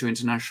adhering to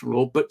international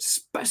law, but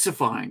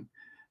specifying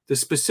the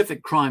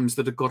specific crimes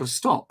that have got to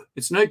stop.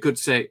 It's no good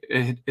say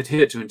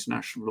adhere to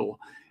international law.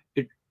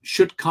 It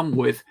should come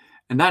with,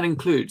 and that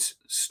includes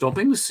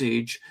stopping the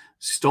siege,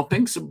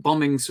 stopping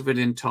bombing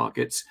civilian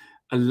targets,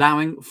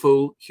 allowing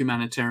full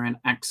humanitarian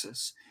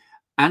access,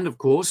 and of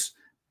course,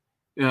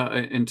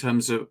 in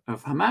terms of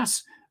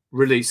Hamas,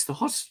 release the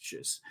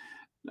hostages.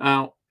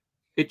 Now,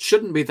 it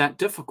shouldn't be that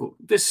difficult.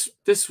 This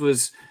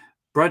was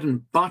bread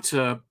and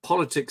butter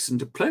politics and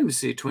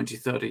diplomacy 20,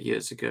 30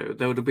 years ago.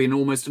 There would have been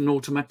almost an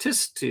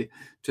automaticity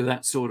to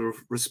that sort of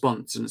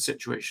response in a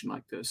situation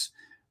like this.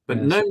 But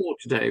no more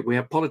today. We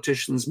have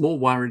politicians more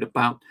worried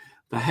about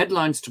the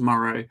headlines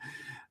tomorrow.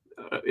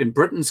 In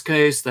Britain's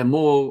case, they're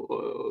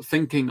more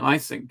thinking, I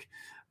think,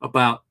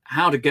 about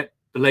how to get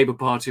the Labour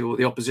Party or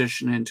the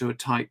opposition into a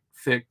tight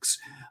fix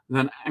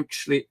than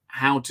actually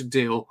how to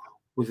deal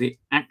with the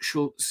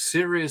actual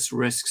serious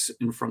risks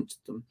in front of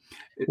them.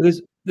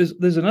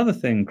 There's another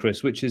thing,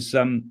 Chris, which is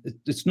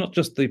it's not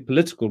just the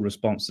political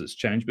response that's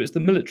changed, but it's the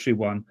military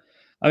one.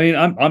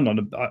 I'm not,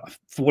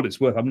 for what it's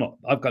worth,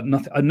 I've got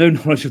nothing, I know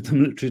knowledge of the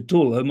military at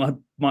all.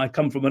 I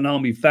come from an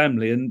army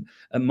family, and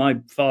my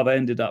father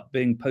ended up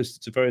being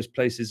posted to various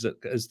places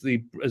as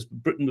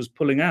Britain was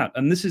pulling out.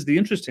 And this is the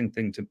interesting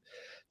thing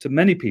to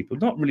many people,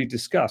 not really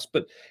discussed.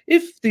 But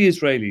if the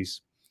Israelis,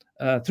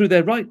 through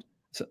their right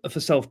for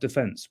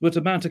self-defense, were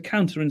to mount a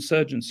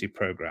counterinsurgency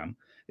program,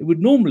 it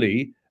would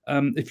normally,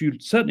 if you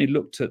certainly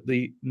looked at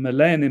the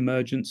Malayan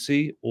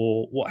emergency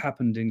or what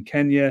happened in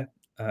Kenya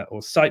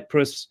or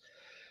Cyprus,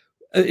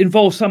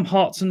 involve some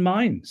hearts and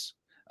minds.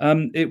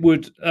 It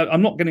would.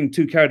 I'm not getting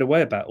too carried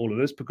away about all of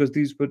this, because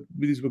these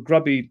were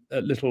grubby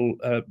little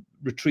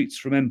retreats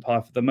from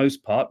empire for the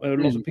most part, where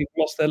a lot of people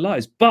lost their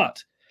lives.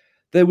 But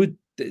there would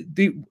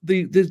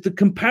the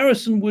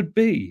comparison would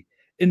be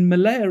in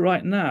Malaya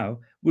right now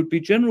would be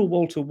General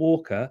Walter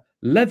Walker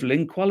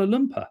leveling Kuala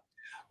Lumpur.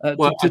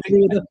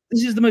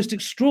 This is the most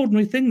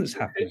extraordinary thing that's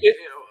happening.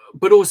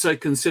 But also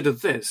consider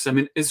this.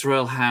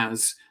 Israel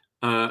has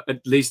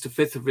at least a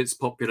fifth of its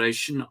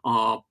population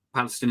are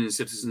Palestinian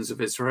citizens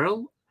of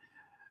Israel.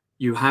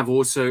 You have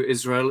also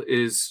Israel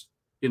is,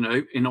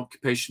 in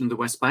occupation of the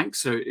West Bank,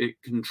 so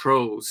it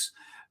controls,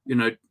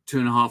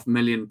 2.5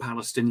 million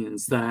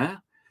Palestinians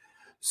there.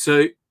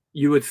 So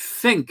you would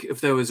think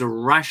if there was a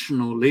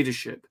rational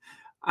leadership,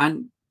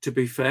 and to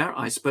be fair,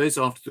 I suppose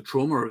after the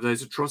trauma of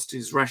those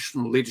atrocities,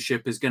 rational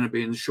leadership is going to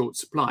be in short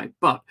supply.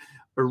 But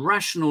a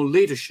rational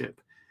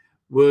leadership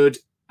would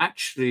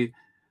actually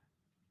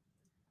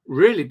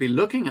really be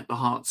looking at the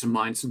hearts and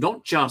minds,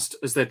 not just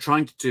as they're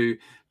trying to do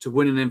to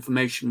win an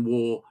information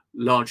war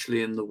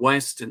largely in the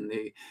West, in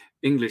the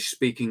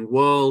English-speaking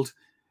world,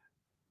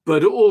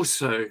 but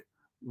also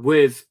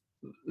with,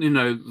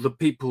 the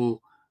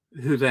people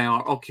who they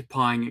are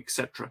occupying,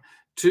 etc.,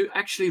 to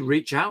actually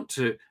reach out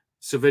to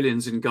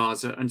civilians in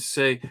Gaza and to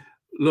say,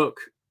 look,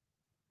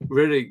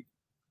 really,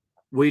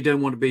 we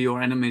don't want to be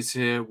your enemies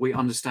here. We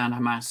understand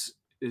Hamas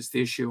is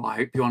the issue. I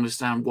hope you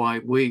understand why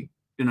we,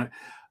 and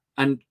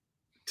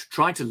to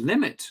try to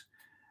limit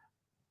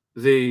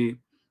the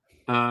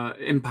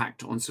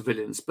impact on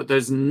civilians. But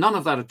there's none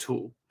of that at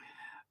all.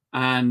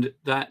 And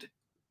that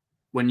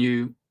when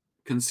you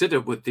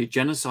consider with the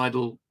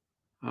genocidal,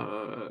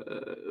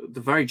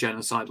 the very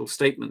genocidal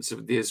statements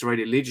of the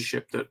Israeli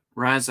leadership that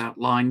Raz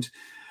outlined,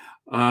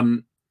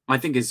 I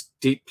think is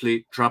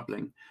deeply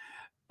troubling.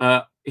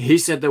 He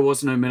said there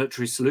was no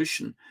military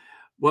solution.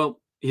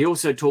 Well, he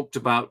also talked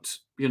about,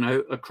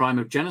 a crime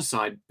of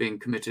genocide being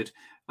committed.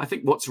 I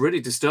think what's really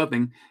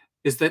disturbing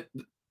is that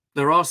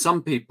there are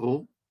some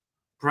people,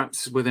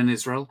 perhaps within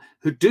Israel,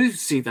 who do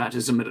see that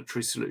as a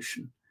military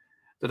solution.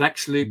 That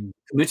actually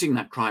committing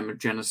that crime of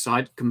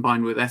genocide,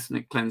 combined with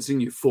ethnic cleansing,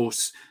 you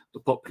force the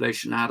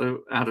population out of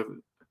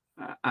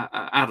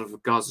the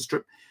Gaza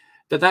Strip,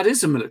 that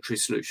is a military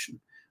solution.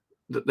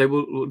 That they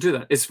will do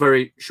that. It's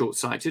very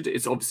short-sighted.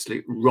 It's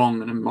obviously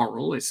wrong and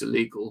immoral. It's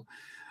illegal.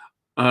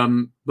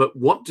 But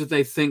what do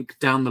they think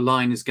down the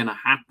line is going to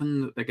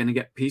happen? That they're going to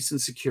get peace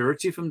and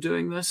security from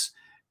doing this?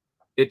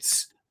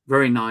 It's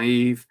very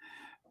naive.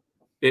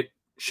 It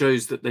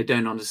shows that they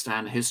don't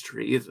understand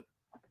history either.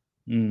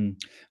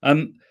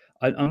 I'm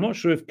not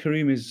sure if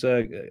Karim is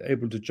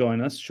able to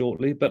join us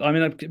shortly, but I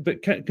mean,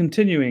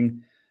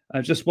 continuing,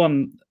 just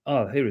one.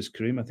 Here is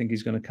Karim. I think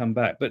he's going to come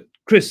back. But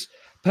Chris,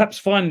 perhaps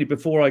finally,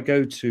 before I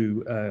go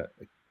to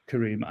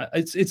Karim,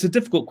 it's a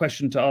difficult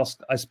question to ask,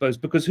 I suppose,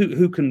 because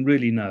who can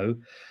really know?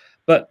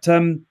 But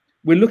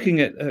we're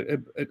looking at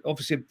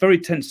obviously a very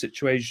tense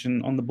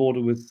situation on the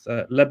border with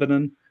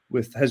Lebanon,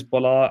 with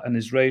Hezbollah and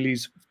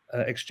Israelis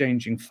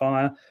exchanging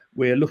fire.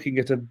 We're looking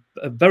at a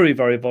very,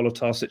 very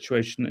volatile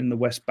situation in the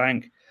West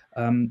Bank,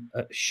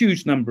 a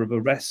huge number of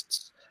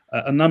arrests,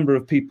 a number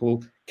of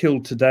people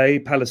killed today,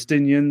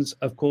 Palestinians,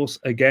 of course,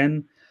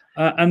 again.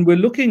 And we're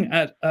looking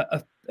at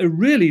a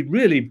really,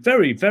 really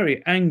very,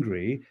 very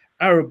angry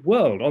Arab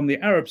world on the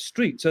Arab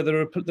street. So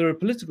there are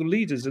political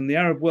leaders in the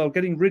Arab world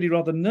getting really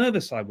rather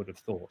nervous, I would have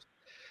thought.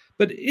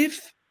 But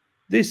if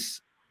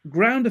this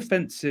ground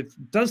offensive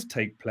does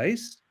take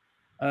place,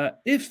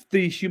 if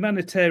the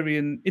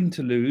humanitarian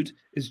interlude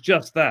is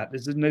just that,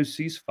 there's no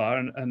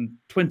ceasefire and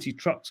 20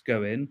 trucks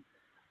go in,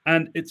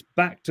 and it's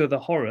back to the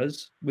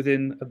horrors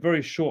within a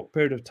very short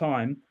period of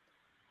time,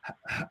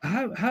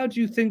 how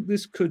do you think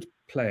this could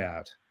play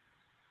out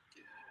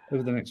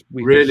over the next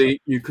week?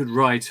 Really, you could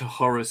write a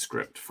horror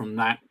script from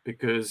that,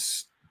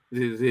 because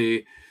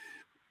the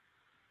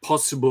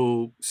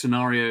possible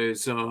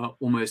scenarios are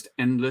almost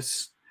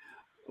endless.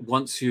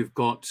 Once you've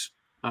got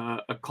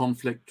a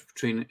conflict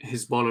between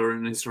Hezbollah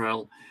and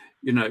Israel,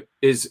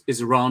 is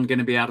Iran going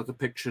to be out of the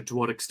picture? To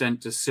what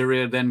extent does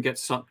Syria then get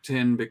sucked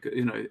in? Because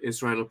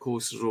Israel, of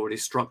course, has already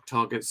struck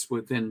targets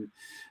within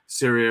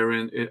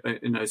Syria,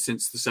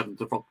 since the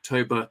 7th of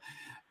October.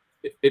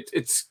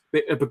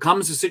 It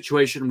becomes a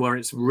situation where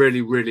it's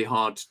really, really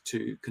hard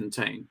to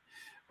contain,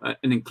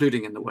 and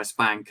including in the West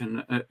Bank,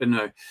 and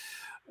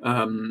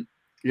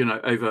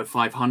over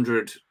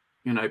 500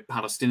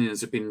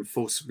 Palestinians have been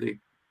forcibly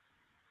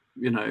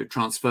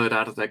transferred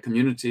out of their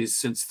communities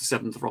since the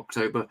 7th of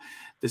October.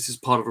 This is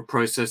part of a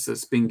process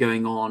that's been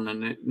going on,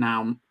 and it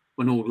now,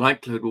 in all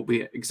likelihood, will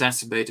be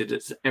exacerbated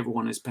as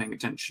everyone is paying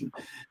attention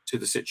to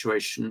the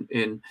situation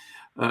in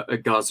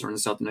Gaza and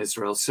southern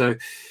Israel. So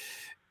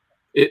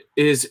it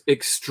is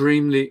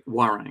extremely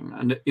worrying.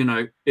 And,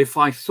 if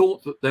I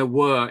thought that there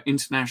were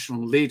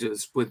international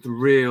leaders with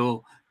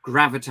real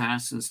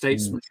gravitas and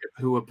statesmanship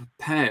who were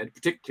prepared,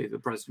 particularly the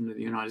President of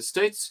the United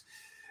States,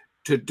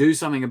 to do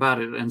something about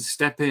it and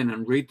step in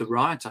and read the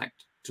riot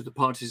act to the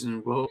parties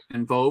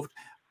involved,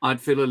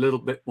 I'd feel a little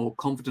bit more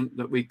confident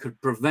that we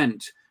could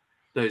prevent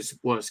those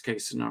worst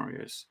case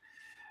scenarios.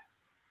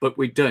 But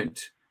we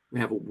don't. We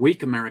have a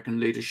weak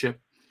American leadership.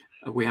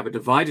 We have a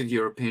divided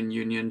European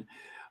Union.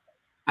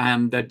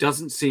 And there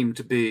doesn't seem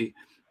to be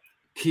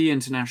key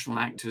international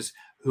actors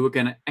who are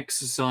going to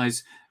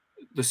exercise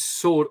the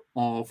sort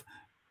of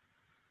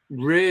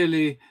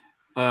really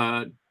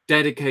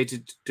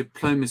dedicated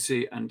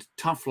diplomacy and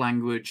tough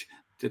language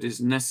that is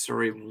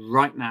necessary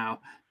right now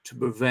to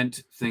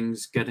prevent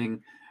things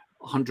getting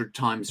 100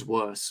 times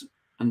worse.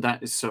 And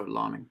that is so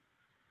alarming.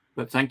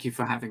 But thank you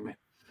for having me.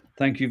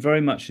 Thank you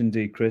very much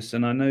indeed, Chris.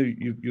 And I know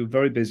you're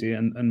very busy,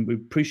 and we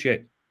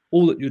appreciate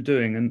all that you're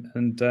doing,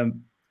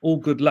 and all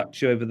good luck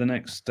to you over the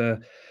next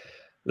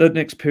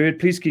period.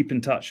 Please keep in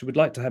touch. We'd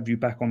like to have you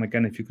back on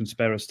again if you can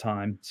spare us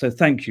time. So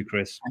thank you,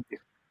 Chris. Thank you.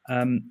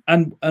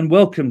 And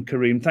welcome,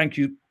 Karim. Thank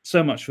you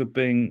so much for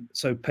being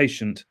so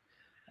patient,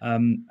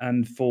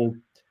 and for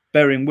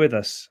bearing with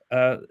us.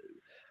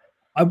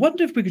 I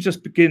wonder if we could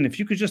just begin, if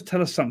you could just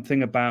tell us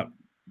something about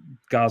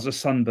Gaza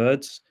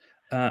Sunbirds,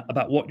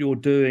 about what you're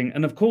doing,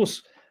 and of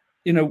course,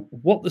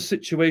 what the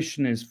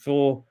situation is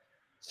for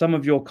some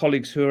of your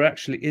colleagues who are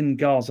actually in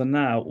Gaza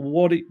now.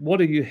 What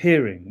are you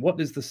hearing?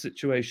 What is the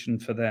situation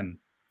for them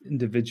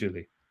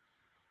individually?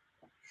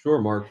 Sure,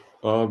 Mark.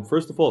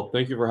 First of all,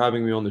 thank you for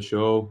having me on the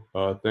show.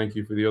 Thank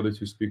you for the other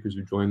two speakers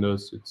who joined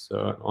us. It's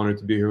an honor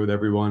to be here with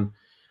everyone.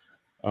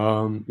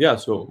 Yeah,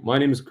 so my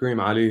name is Karim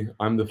Ali.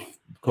 I'm the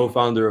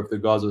co-founder of the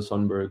Gaza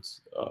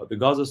Sunbirds. The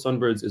Gaza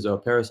Sunbirds is a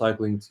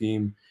paracycling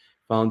team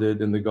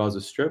founded in the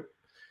Gaza Strip.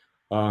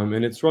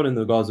 And it's run in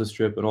the Gaza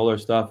Strip, and all our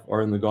staff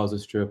are in the Gaza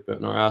Strip,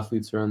 and our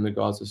athletes are in the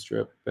Gaza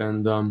Strip.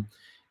 And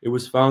it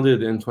was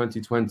founded in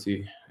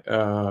 2020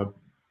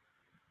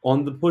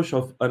 on the push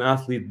of an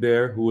athlete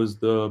there who was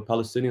the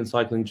Palestinian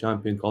cycling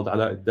champion called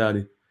Ala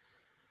Ad-Dali.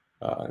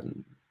 Uh,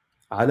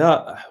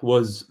 Ala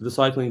was the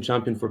cycling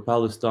champion for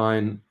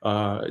Palestine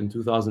in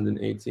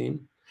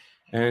 2018,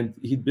 and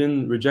he'd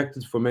been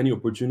rejected for many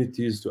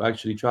opportunities to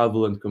actually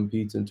travel and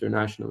compete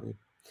internationally.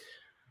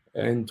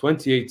 In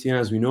 2018,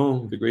 as we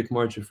know, the Great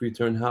March of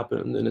Return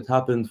happened, and it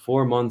happened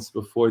 4 months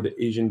before the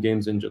Asian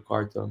Games in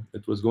Jakarta.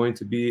 It was going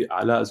to be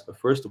Ala's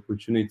first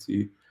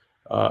opportunity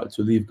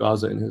to leave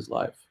Gaza in his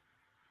life.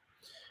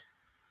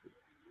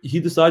 He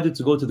decided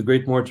to go to the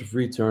Great March of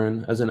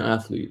Return as an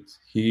athlete.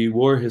 He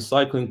wore his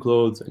cycling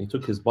clothes and he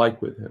took his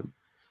bike with him.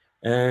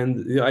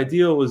 And the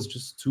idea was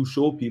just to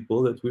show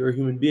people that we are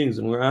human beings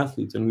and we're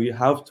athletes and we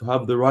have to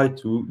have the right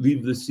to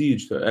leave the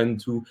siege and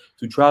to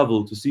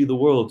travel, to see the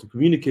world, to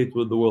communicate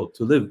with the world,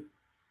 to live,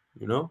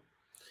 you know?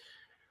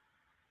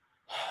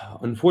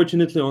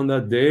 Unfortunately, on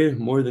that day,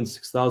 more than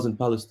 6,000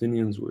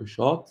 Palestinians were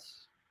shot.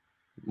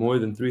 More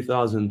than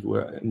 3,000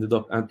 were ended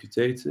up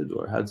amputated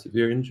or had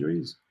severe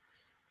injuries.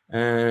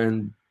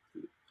 And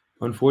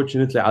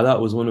unfortunately, Ala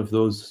was one of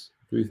those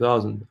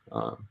 3,000.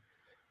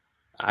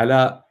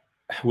 Ala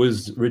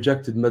was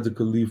rejected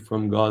medical leave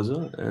from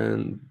Gaza,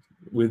 and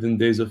within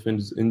days of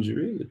his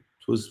injury, it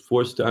was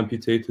forced to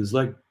amputate his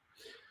leg.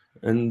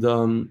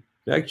 And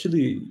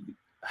actually,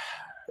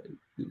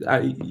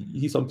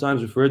 he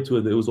sometimes referred to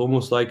it, it was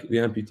almost like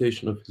the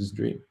amputation of his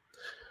dream.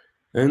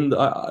 And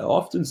I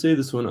often say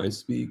this when I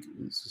speak.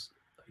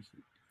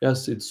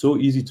 Yes, it's so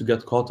easy to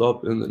get caught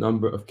up in the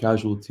number of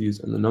casualties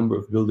and the number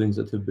of buildings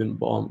that have been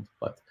bombed.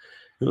 But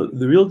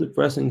the real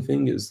depressing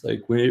thing is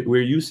like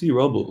where you see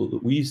rubble,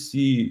 we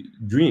see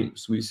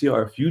dreams, we see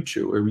our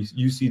future,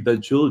 you see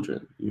dead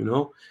children, you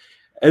know?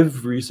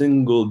 Every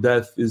single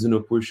death is an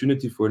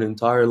opportunity for an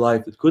entire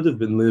life that could have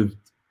been lived,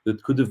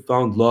 that could have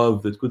found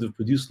love, that could have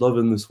produced love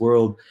in this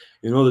world,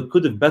 you know, that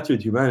could have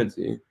bettered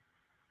humanity.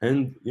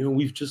 And, you know,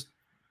 we've just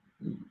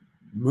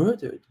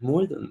murdered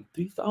more than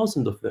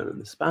 3,000 of them in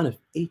the span of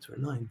 8 or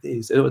 9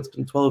 days. It's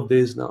been 12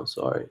 days now,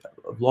 sorry.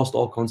 I've lost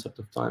all concept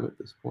of time at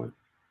this point.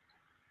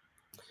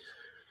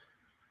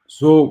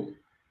 So,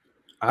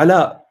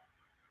 Ala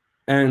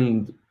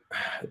and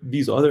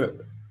these other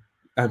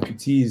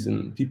amputees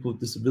and people with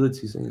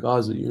disabilities in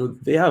Gaza, you know,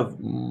 they have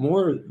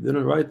more than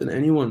a right than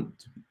anyone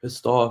to be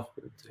pissed off,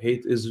 to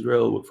hate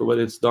Israel for what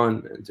it's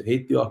done, and to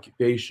hate the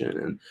occupation,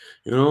 and,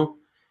 you know.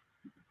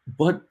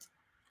 But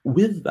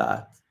with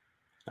that,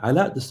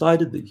 Ala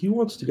decided that he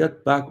wants to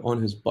get back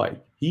on his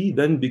bike. He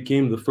then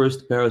became the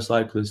first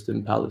paracyclist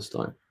in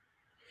Palestine.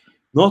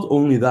 Not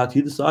only that,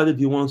 he decided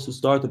he wants to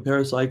start a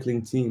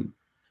paracycling team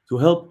to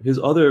help his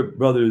other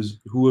brothers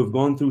who have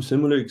gone through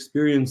similar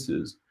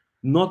experiences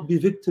not be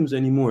victims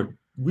anymore,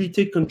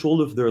 retake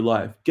control of their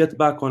life, get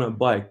back on a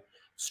bike,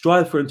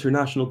 strive for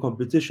international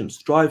competition,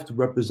 strive to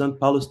represent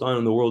Palestine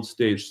on the world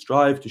stage,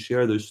 strive to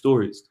share their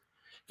stories,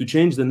 to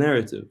change the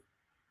narrative.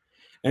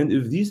 And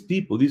if these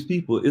people,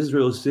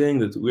 Israel is saying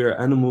that we're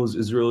animals,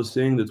 Israel is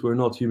saying that we're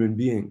not human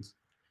beings.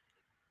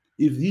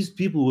 If these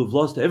people who have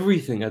lost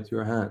everything at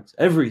your hands,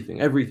 everything,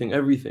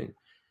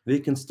 they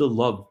can still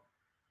love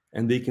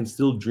and they can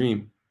still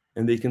dream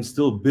and they can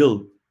still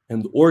build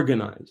and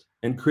organize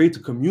and create a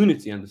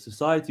community and a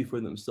society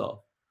for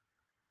themselves.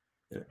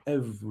 And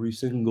every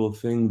single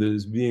thing that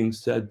is being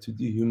said to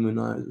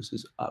dehumanize us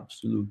is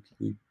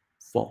absolutely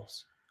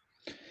false.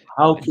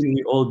 How can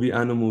we all be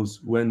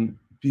animals when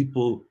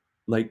people,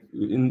 like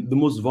in the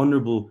most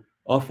vulnerable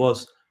of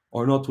us,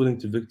 are not willing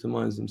to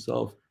victimize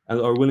themselves and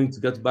are willing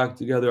to get back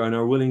together and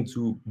are willing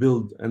to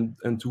build and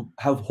to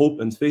have hope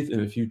and faith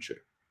in a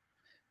future?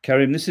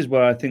 Karim, this is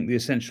where I think the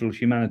essential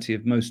humanity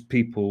of most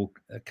people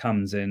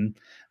comes in.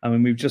 I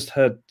mean, we've just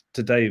heard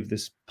today of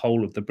this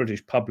poll of the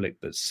British public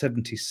that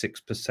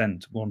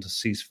 76% want a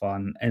ceasefire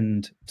and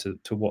end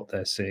to what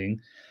they're seeing.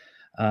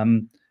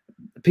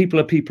 People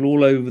are people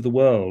all over the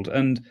world.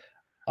 And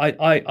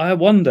I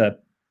wonder,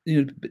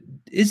 you know,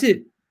 is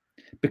it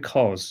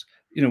because,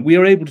 you know, we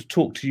are able to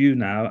talk to you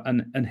now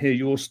and hear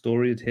your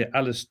story, and hear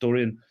Alice's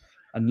story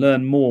and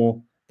learn more,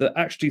 that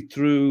actually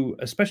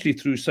especially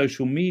through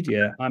social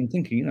media, I'm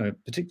thinking, you know,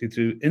 particularly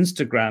through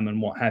Instagram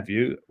and what have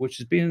you, which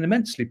has been an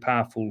immensely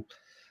powerful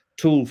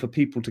tool for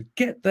people to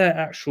get their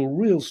actual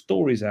real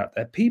stories out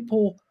there.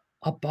 People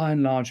are by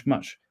and large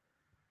much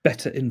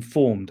better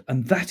informed.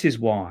 And that is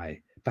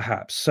why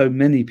perhaps so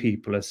many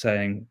people are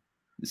saying,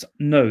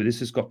 no, this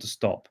has got to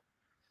stop.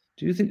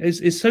 Do you think,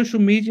 is social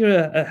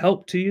media a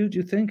help to you, do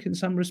you think, in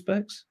some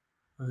respects?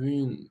 I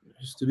mean,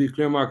 just to be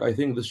clear, Mark, I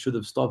think this should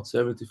have stopped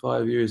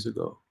 75 years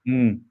ago.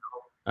 Mm.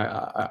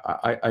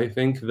 I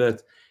think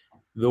that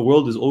the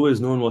world has always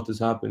known what is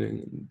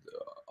happening. And,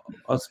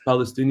 us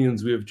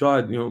Palestinians, we have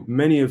tried.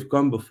 Many have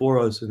come before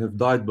us and have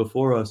died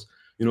before us.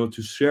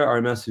 To share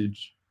our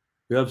message.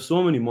 We have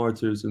so many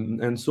martyrs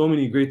and so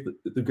many great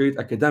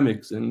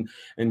academics and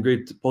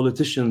great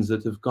politicians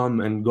that have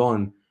come and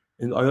gone,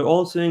 and are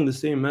all saying the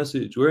same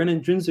message. We're an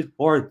intrinsic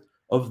part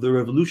of the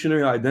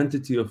revolutionary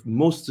identity of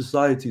most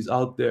societies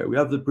out there. We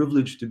have the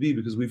privilege to be,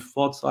 because we've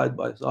fought side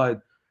by side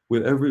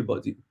with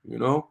everybody.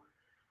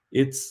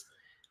 It's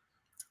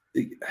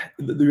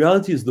the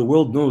reality is, the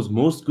world knows,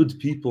 most good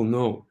people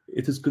know,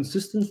 it is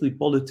consistently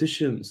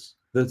politicians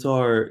that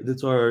are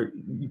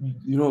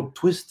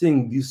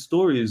twisting these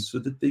stories so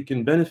that they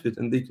can benefit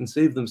and they can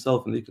save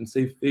themselves and they can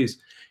save face,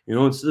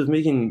 instead of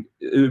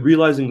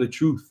realizing the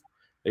truth.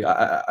 Like,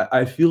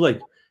 I feel like,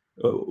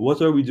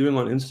 what are we doing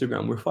on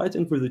Instagram? We're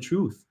fighting for the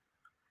truth.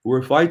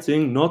 We're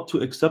fighting not to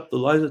accept the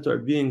lies that are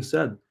being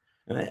said.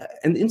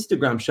 And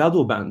Instagram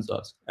shadow bans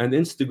us, and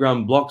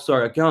Instagram blocks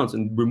our accounts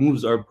and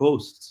removes our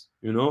posts.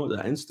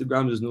 That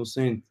Instagram is no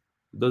saint.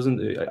 It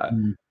doesn't.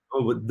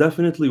 But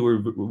definitely,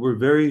 we're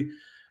very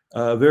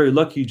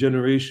lucky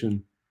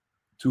generation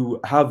to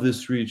have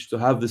this reach, to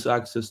have this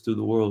access to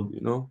the world.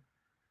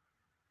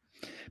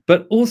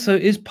 But also,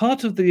 is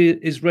part of the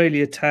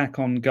Israeli attack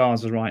on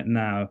Gaza right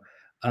now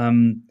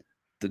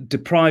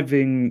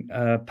depriving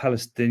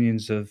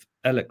Palestinians of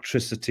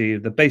electricity,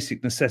 the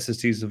basic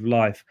necessities of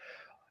life,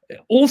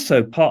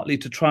 also partly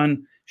to try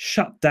and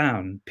shut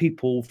down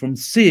people from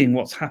seeing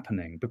what's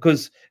happening?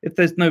 Because if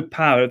there's no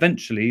power,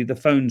 eventually the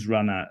phones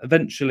run out.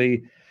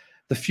 Eventually,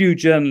 the few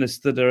journalists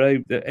that are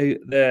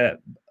they're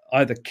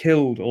either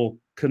killed or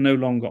can no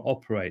longer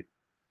operate.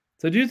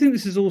 So, do you think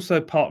this is also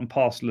part and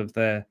parcel of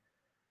their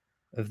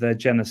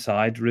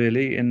genocide,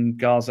 really, in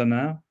Gaza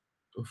now?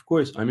 Of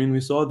course. I mean, we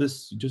saw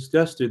this just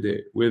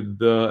yesterday with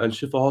the Al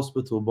Shifa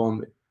hospital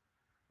bombing,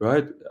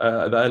 right?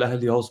 The Al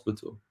Ahli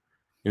hospital.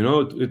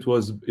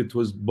 It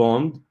was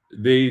bombed.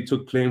 They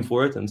took claim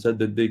for it and said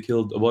that they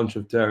killed a bunch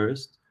of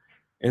terrorists.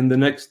 And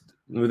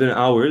within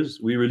hours,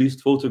 we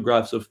released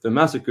photographs of the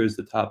massacres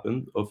that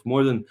happened, of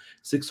more than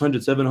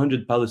 600,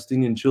 700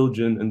 Palestinian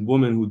children and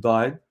women who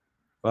died,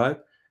 right?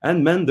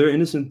 And men, they're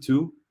innocent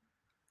too,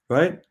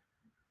 right?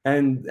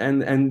 And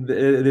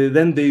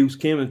then they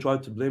came and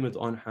tried to blame it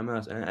on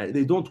Hamas. And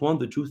they don't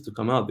want the truth to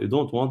come out. They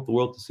don't want the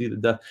world to see the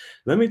death.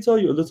 Let me tell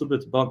you a little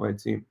bit about my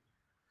team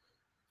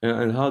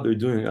and how they're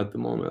doing at the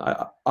moment.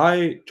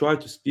 I try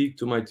to speak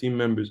to my team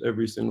members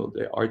every single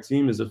day. Our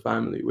team is a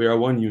family. We are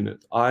one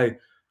unit. I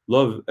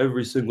love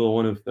every single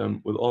one of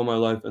them with all my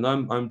life, and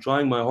I'm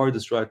trying my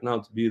hardest right now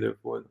to be there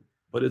for them.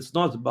 But it's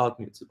not about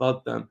me, it's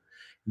about them.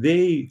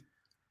 They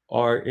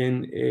are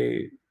in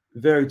a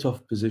very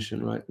tough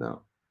position right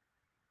now.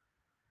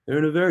 They're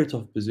in a very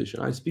tough position.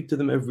 I speak to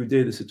them every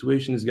day. The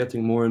situation is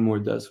getting more and more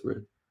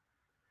desperate.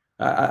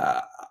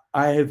 I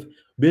have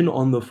been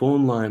on the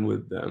phone line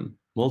with them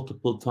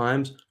multiple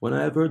times when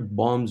I have heard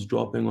bombs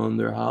dropping on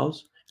their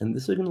house and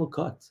the signal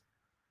cut.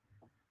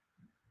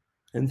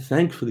 And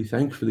thankfully,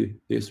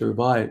 they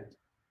survived.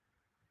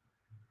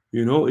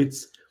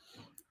 It's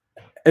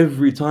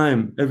every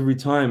time,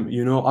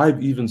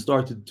 I've even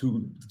started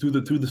to through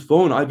the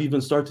phone, I've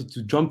even started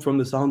to jump from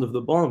the sound of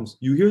the bombs.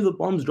 You hear the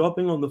bombs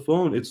dropping on the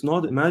phone. It's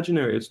not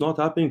imaginary. It's not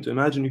happening to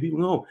imaginary people.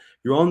 No,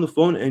 you're on the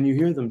phone and you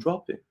hear them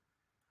dropping.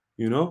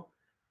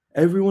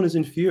 Everyone is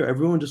in fear.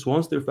 Everyone just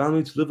wants their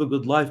family to live a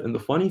good life. And the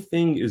funny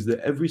thing is that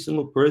every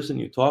single person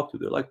you talk to,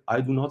 they're like, I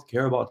do not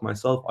care about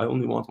myself. I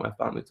only want my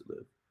family to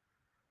live.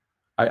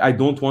 I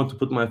don't want to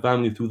put my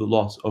family through the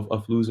loss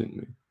of losing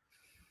me.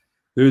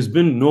 There's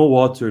been no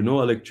water,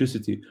 no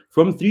electricity.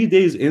 From 3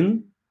 days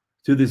in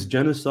to this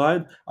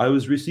genocide, I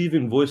was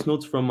receiving voice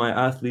notes from my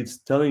athletes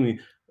telling me,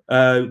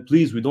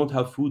 please, we don't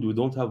have food, we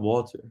don't have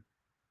water.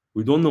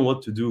 We don't know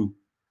what to do.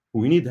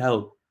 We need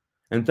help.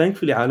 And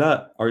thankfully,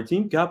 Ala, our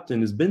team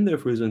captain, has been there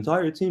for his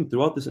entire team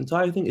throughout this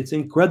entire thing. It's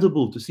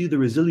incredible to see the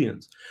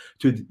resilience.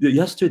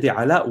 Yesterday,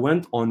 Ala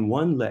went on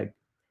one leg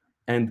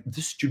and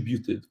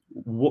distributed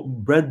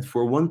bread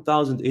for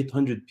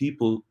 1,800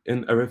 people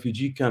in a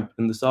refugee camp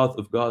in the south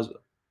of Gaza.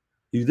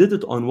 He did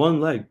it on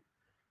one leg,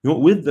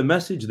 with the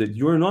message that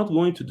you're not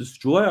going to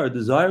destroy our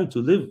desire to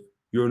live.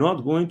 You're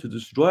not going to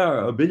destroy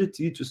our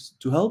ability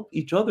to help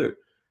each other.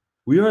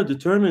 We are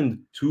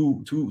determined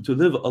to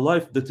live a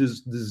life that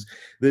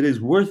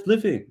is worth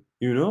living,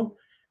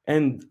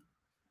 and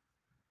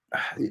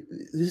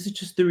this is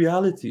just the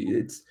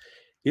reality.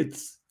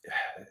 It's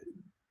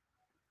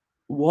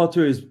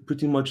water is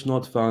pretty much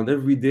not found.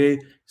 Every day,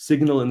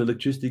 signal and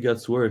electricity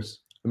gets worse.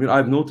 I mean,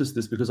 I've noticed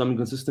this because I'm in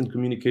consistent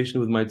communication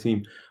with my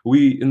team.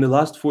 In the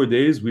last 4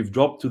 days, we've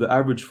dropped to the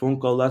average phone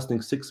call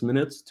lasting 6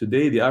 minutes.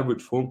 Today, the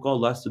average phone call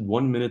lasted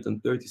 1 minute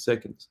and 30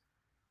 seconds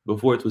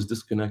before it was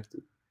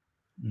disconnected.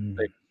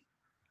 Like,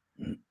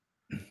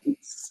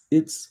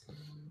 it's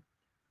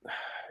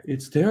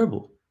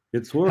terrible.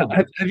 It's horrible.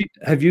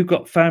 Have you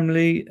got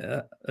family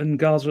in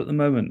Gaza at the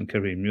moment,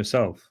 Karim,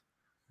 yourself?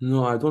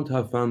 No, I don't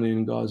have family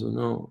in Gaza.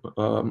 No,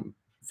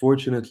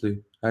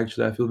 fortunately,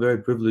 actually, I feel very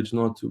privileged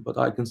not to. But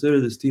I consider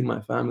this team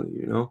my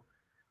family,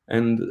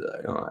 and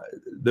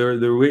their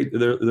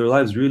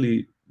lives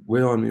really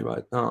weigh on me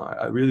right now.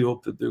 I really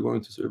hope that they're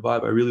going to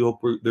survive. I really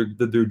hope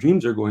that their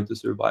dreams are going to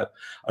survive.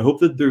 I hope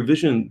that their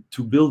vision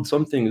to build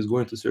something is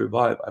going to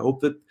survive. I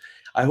hope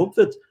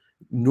that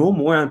no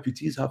more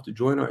amputees have to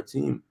join our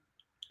team.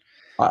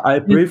 I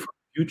pray for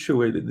a future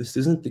where this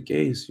isn't the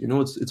case.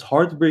 It's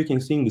heartbreaking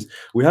seeing this.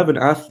 We have an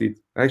athlete,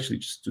 actually,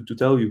 just to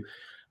tell you,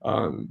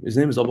 his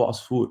name is Abu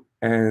Asfour,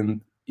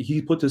 and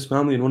he put his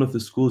family in one of the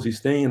schools. He's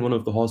staying in one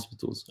of the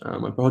hospitals.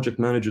 My project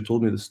manager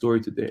told me the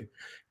story today.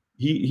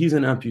 He's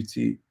an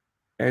amputee,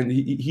 and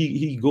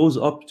he goes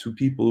up to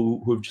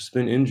people who have just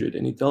been injured,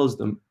 and he tells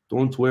them,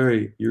 "Don't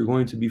worry, you're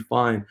going to be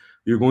fine.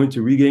 You're going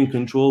to regain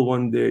control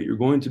one day. You're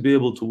going to be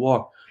able to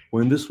walk.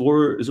 When this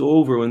war is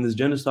over, when this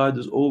genocide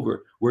is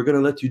over, we're going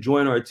to let you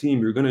join our team.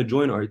 You're going to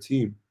join our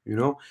team."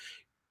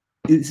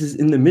 This is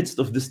in the midst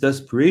of this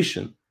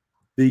desperation.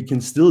 They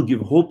can still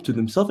give hope to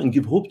themselves and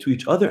give hope to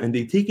each other, and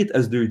they take it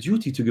as their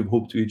duty to give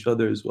hope to each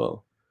other as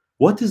well.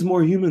 What is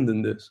more human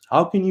than this?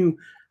 How can you?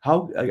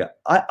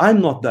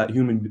 I'm not that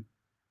human.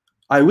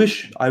 I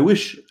wish.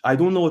 I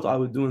don't know what I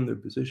would do in their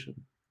position.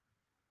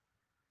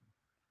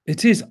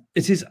 It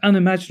is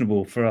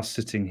unimaginable for us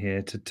sitting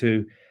here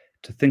to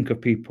think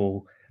of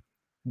people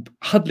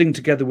huddling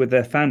together with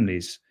their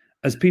families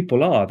as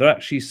people are. They're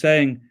actually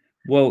saying,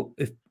 well,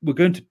 if we're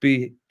going to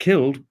be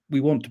killed, we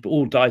want to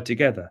all die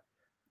together.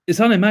 It's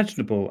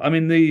unimaginable. I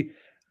mean,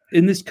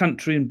 in this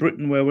country, in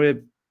Britain, where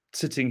we're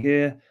sitting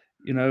here,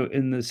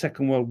 in the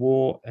Second World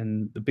War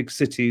and the big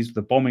cities,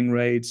 the bombing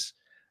raids,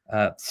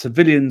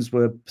 civilians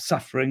were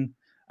suffering.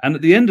 And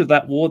at the end of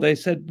that war, they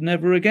said,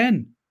 never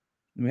again.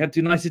 And we had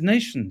the United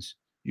Nations.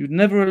 You'd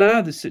never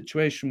allow this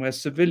situation where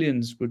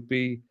civilians would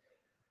be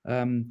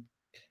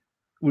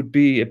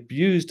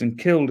abused and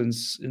killed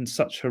in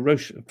such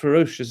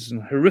ferocious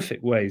and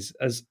horrific ways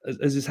as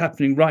is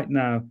happening right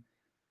now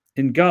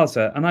in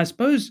Gaza. And I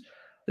suppose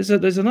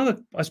there's another,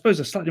 a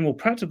slightly more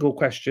practical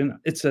question.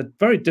 It's a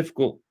very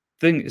difficult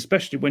thing,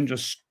 especially when you're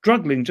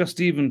struggling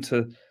just even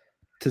to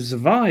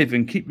survive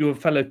and keep your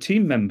fellow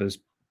team members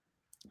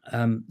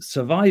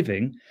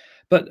surviving.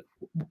 But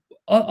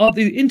are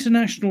the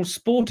international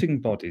sporting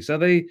bodies, are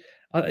they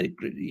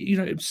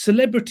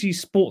celebrity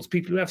sports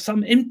people who have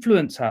some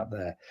influence out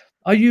there?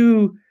 Are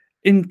you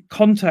in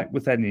contact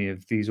with any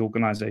of these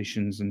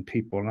organizations and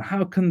people, and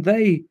how can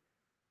they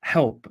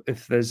help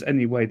if there's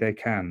any way they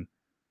can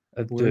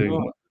of doing?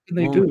 What can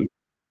they do?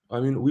 I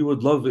mean, we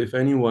would love if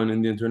anyone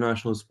in the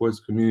international sports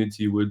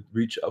community would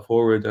reach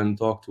forward and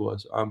talk to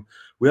us.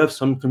 We have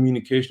some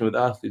communication with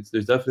athletes.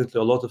 There's definitely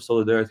a lot of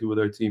solidarity with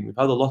our team. We've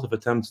had a lot of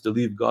attempts to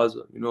leave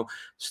Gaza. The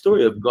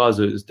story of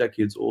Gaza is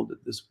decades old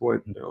at this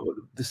point.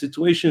 The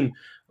situation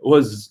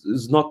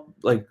is not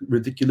like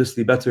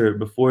ridiculously better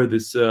before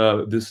this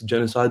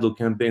genocidal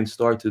campaign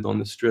started on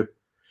the Strip.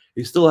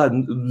 They still had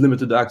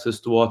limited access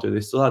to water.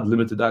 They still had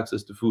limited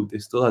access to food. They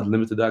still had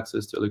limited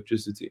access to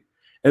electricity.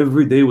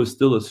 Every day was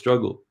still a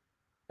struggle.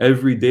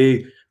 Every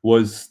day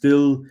was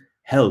still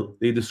hell.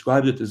 They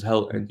described it as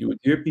hell. And you would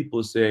hear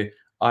people say,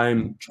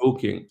 "I'm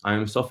choking,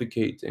 I'm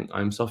suffocating,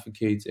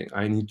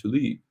 I need to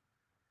leave."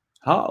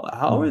 How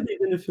are they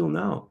going to feel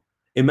now?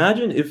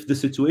 Imagine if the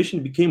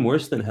situation became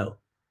worse than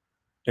hell.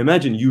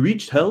 Imagine you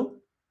reached hell,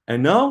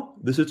 and now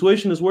the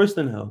situation is worse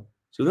than hell.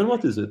 So then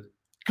what is it?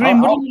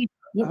 Karim,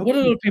 what a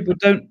lot of people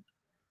don't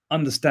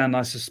understand,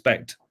 I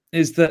suspect,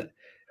 is that,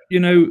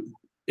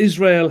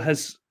 Israel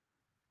has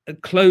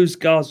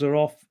closed Gaza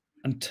off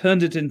and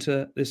turned it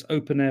into this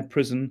open-air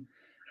prison.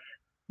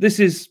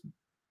 This is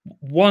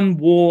one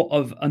war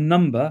of a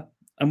number.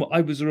 And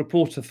I was a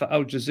reporter for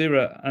Al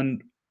Jazeera,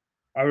 and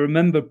I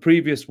remember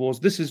previous wars.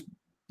 This is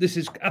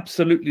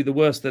absolutely the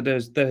worst that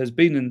there has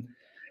been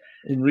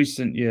in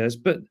recent years.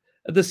 But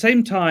at the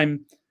same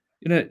time,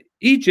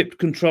 Egypt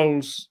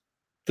controls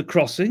the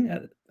crossing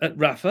at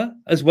Rafah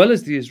as well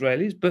as the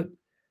Israelis. But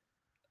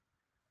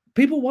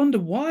people wonder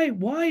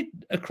why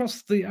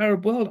across the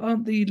Arab world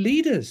aren't the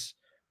leaders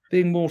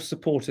being more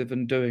supportive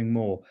and doing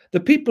more? The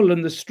people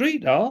in the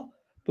street are,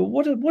 but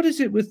what is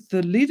it with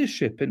the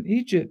leadership in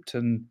Egypt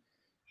and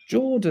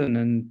Jordan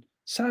and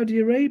Saudi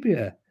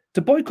Arabia?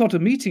 To boycott a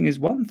meeting is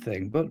one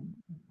thing, but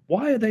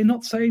why are they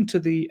not saying to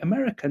the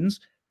Americans,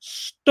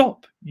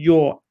 stop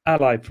your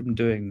ally from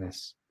doing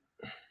this?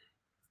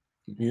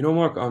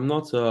 Mark, I'm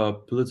not a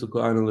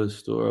political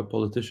analyst or a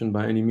politician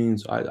by any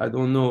means. I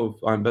don't know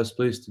if I'm best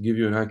placed to give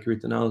you an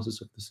accurate analysis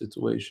of the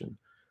situation.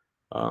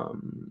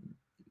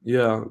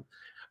 Yeah,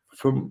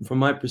 from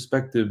my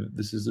perspective,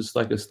 this is just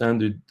like a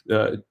standard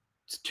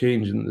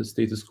change in the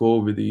status quo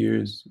over the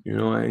years.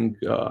 I think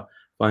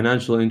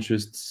financial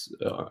interests,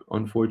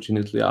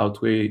 unfortunately,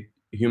 outweigh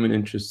human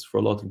interests for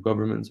a lot of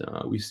governments.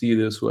 We see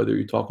this whether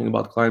you're talking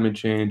about climate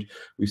change.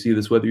 We see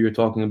this whether you're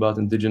talking about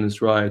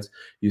indigenous rights.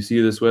 You see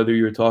this whether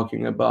you're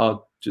talking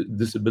about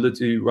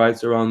disability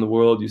rights around the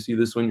world. You see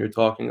this when you're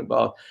talking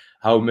about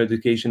how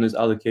medication is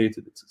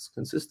allocated. It's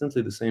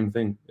consistently the same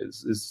thing.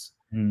 It's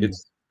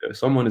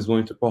someone is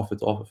going to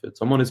profit off of it.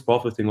 Someone is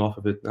profiting off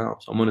of it now.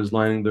 Someone is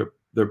lining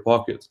their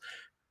pockets.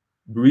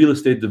 real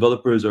estate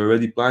developers are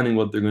already planning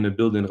what they're going to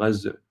build in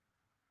Gaza.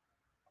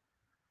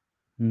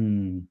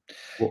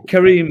 Well,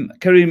 Karim,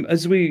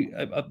 as we'd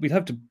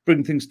have to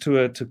bring things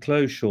to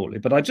close shortly,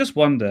 but I just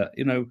wonder,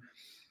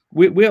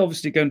 we're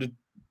obviously going to,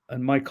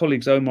 and my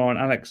colleagues Omar and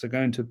Alex are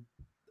going to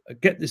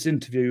get this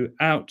interview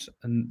out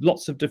in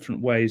lots of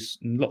different ways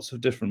and lots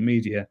of different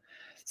media.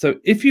 So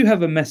if you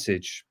have a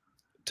message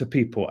to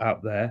people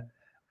out there,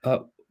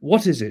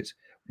 what is it?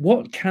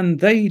 What can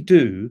they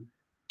do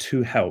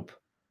to help?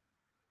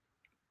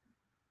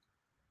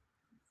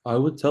 I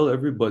would tell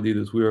everybody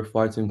that we are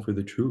fighting for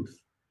the truth.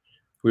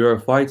 We are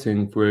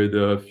fighting for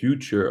the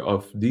future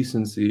of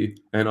decency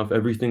and of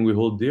everything we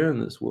hold dear in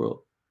this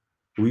world.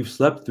 We've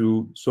slept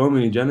through so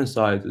many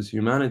genocides as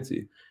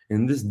humanity.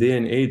 In this day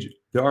and age,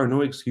 there are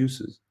no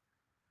excuses.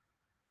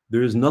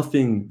 There is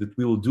nothing that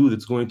we will do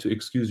that's going to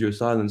excuse your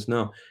silence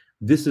now.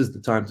 This is the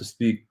time to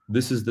speak.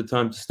 This is the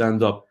time to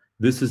stand up.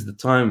 This is the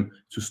time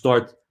to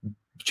start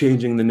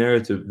changing the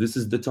narrative. This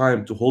is the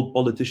time to hold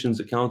politicians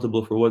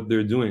accountable for what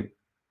they're doing.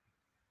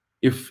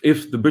 If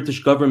the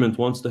British government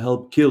wants to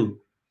help kill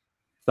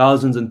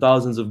thousands and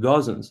thousands of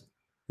Gazans,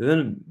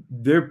 then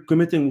they're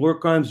committing war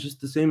crimes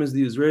just the same as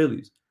the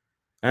Israelis.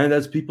 And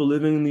as people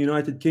living in the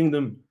United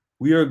Kingdom,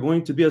 we are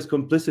going to be as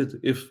complicit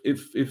if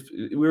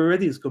we're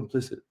already as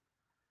complicit.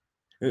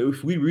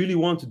 If we really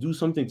want to do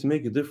something to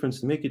make a difference,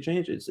 to make a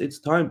change, it's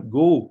time.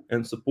 Go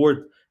and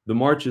support the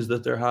marches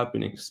that are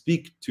happening.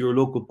 Speak to your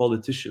local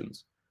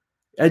politicians.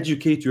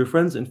 Educate your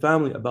friends and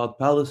family about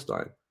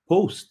Palestine.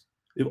 Post.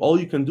 If all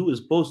you can do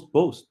is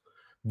post.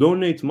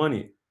 Donate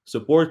money.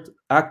 Support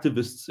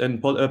activists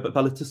and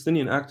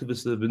Palestinian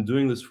activists that have been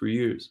doing this for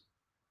years.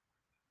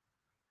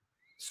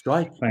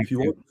 Strike. If you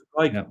want to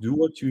strike, do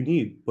what you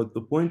need. But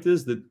the point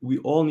is that we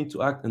all need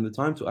to act, and the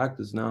time to act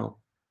is now.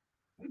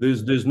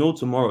 There's no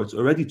tomorrow. It's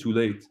already too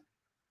late.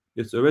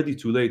 It's already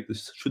too late.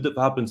 This should have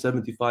happened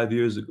 75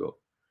 years ago.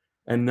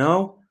 And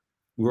now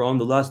we're on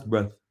the last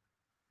breath.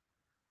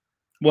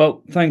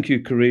 Well, thank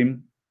you,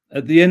 Karim.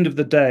 At the end of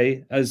the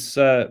day, as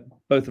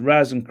both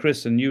Raz and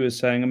Chris and you were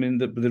saying, I mean,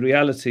 the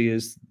reality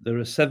is there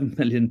are 7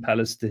 million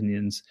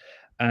Palestinians,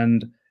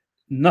 and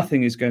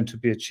nothing is going to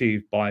be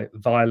achieved by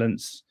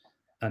violence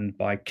and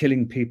by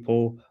killing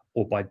people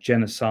or by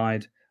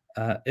genocide.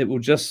 It will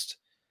just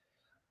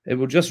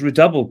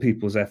redouble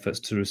people's efforts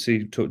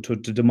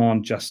to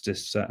demand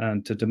justice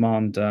and to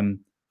demand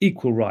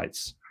equal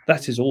rights.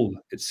 That is all,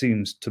 it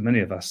seems to many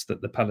of us,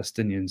 that the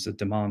Palestinians are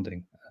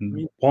demanding.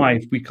 And why,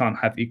 if we can't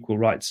have equal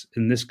rights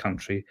in this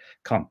country,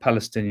 can't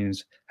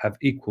Palestinians have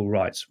equal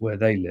rights where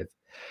they live?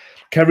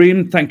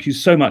 Karim, thank you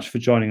so much for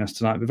joining us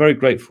tonight. We're very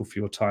grateful for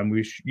your time. We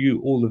wish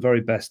you all the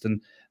very best,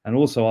 and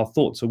also our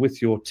thoughts are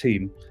with your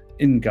team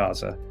in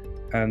Gaza.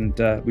 And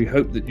we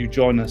hope that you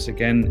join us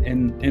again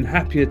in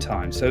happier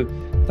times. So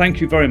thank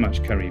you very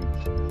much, Karim.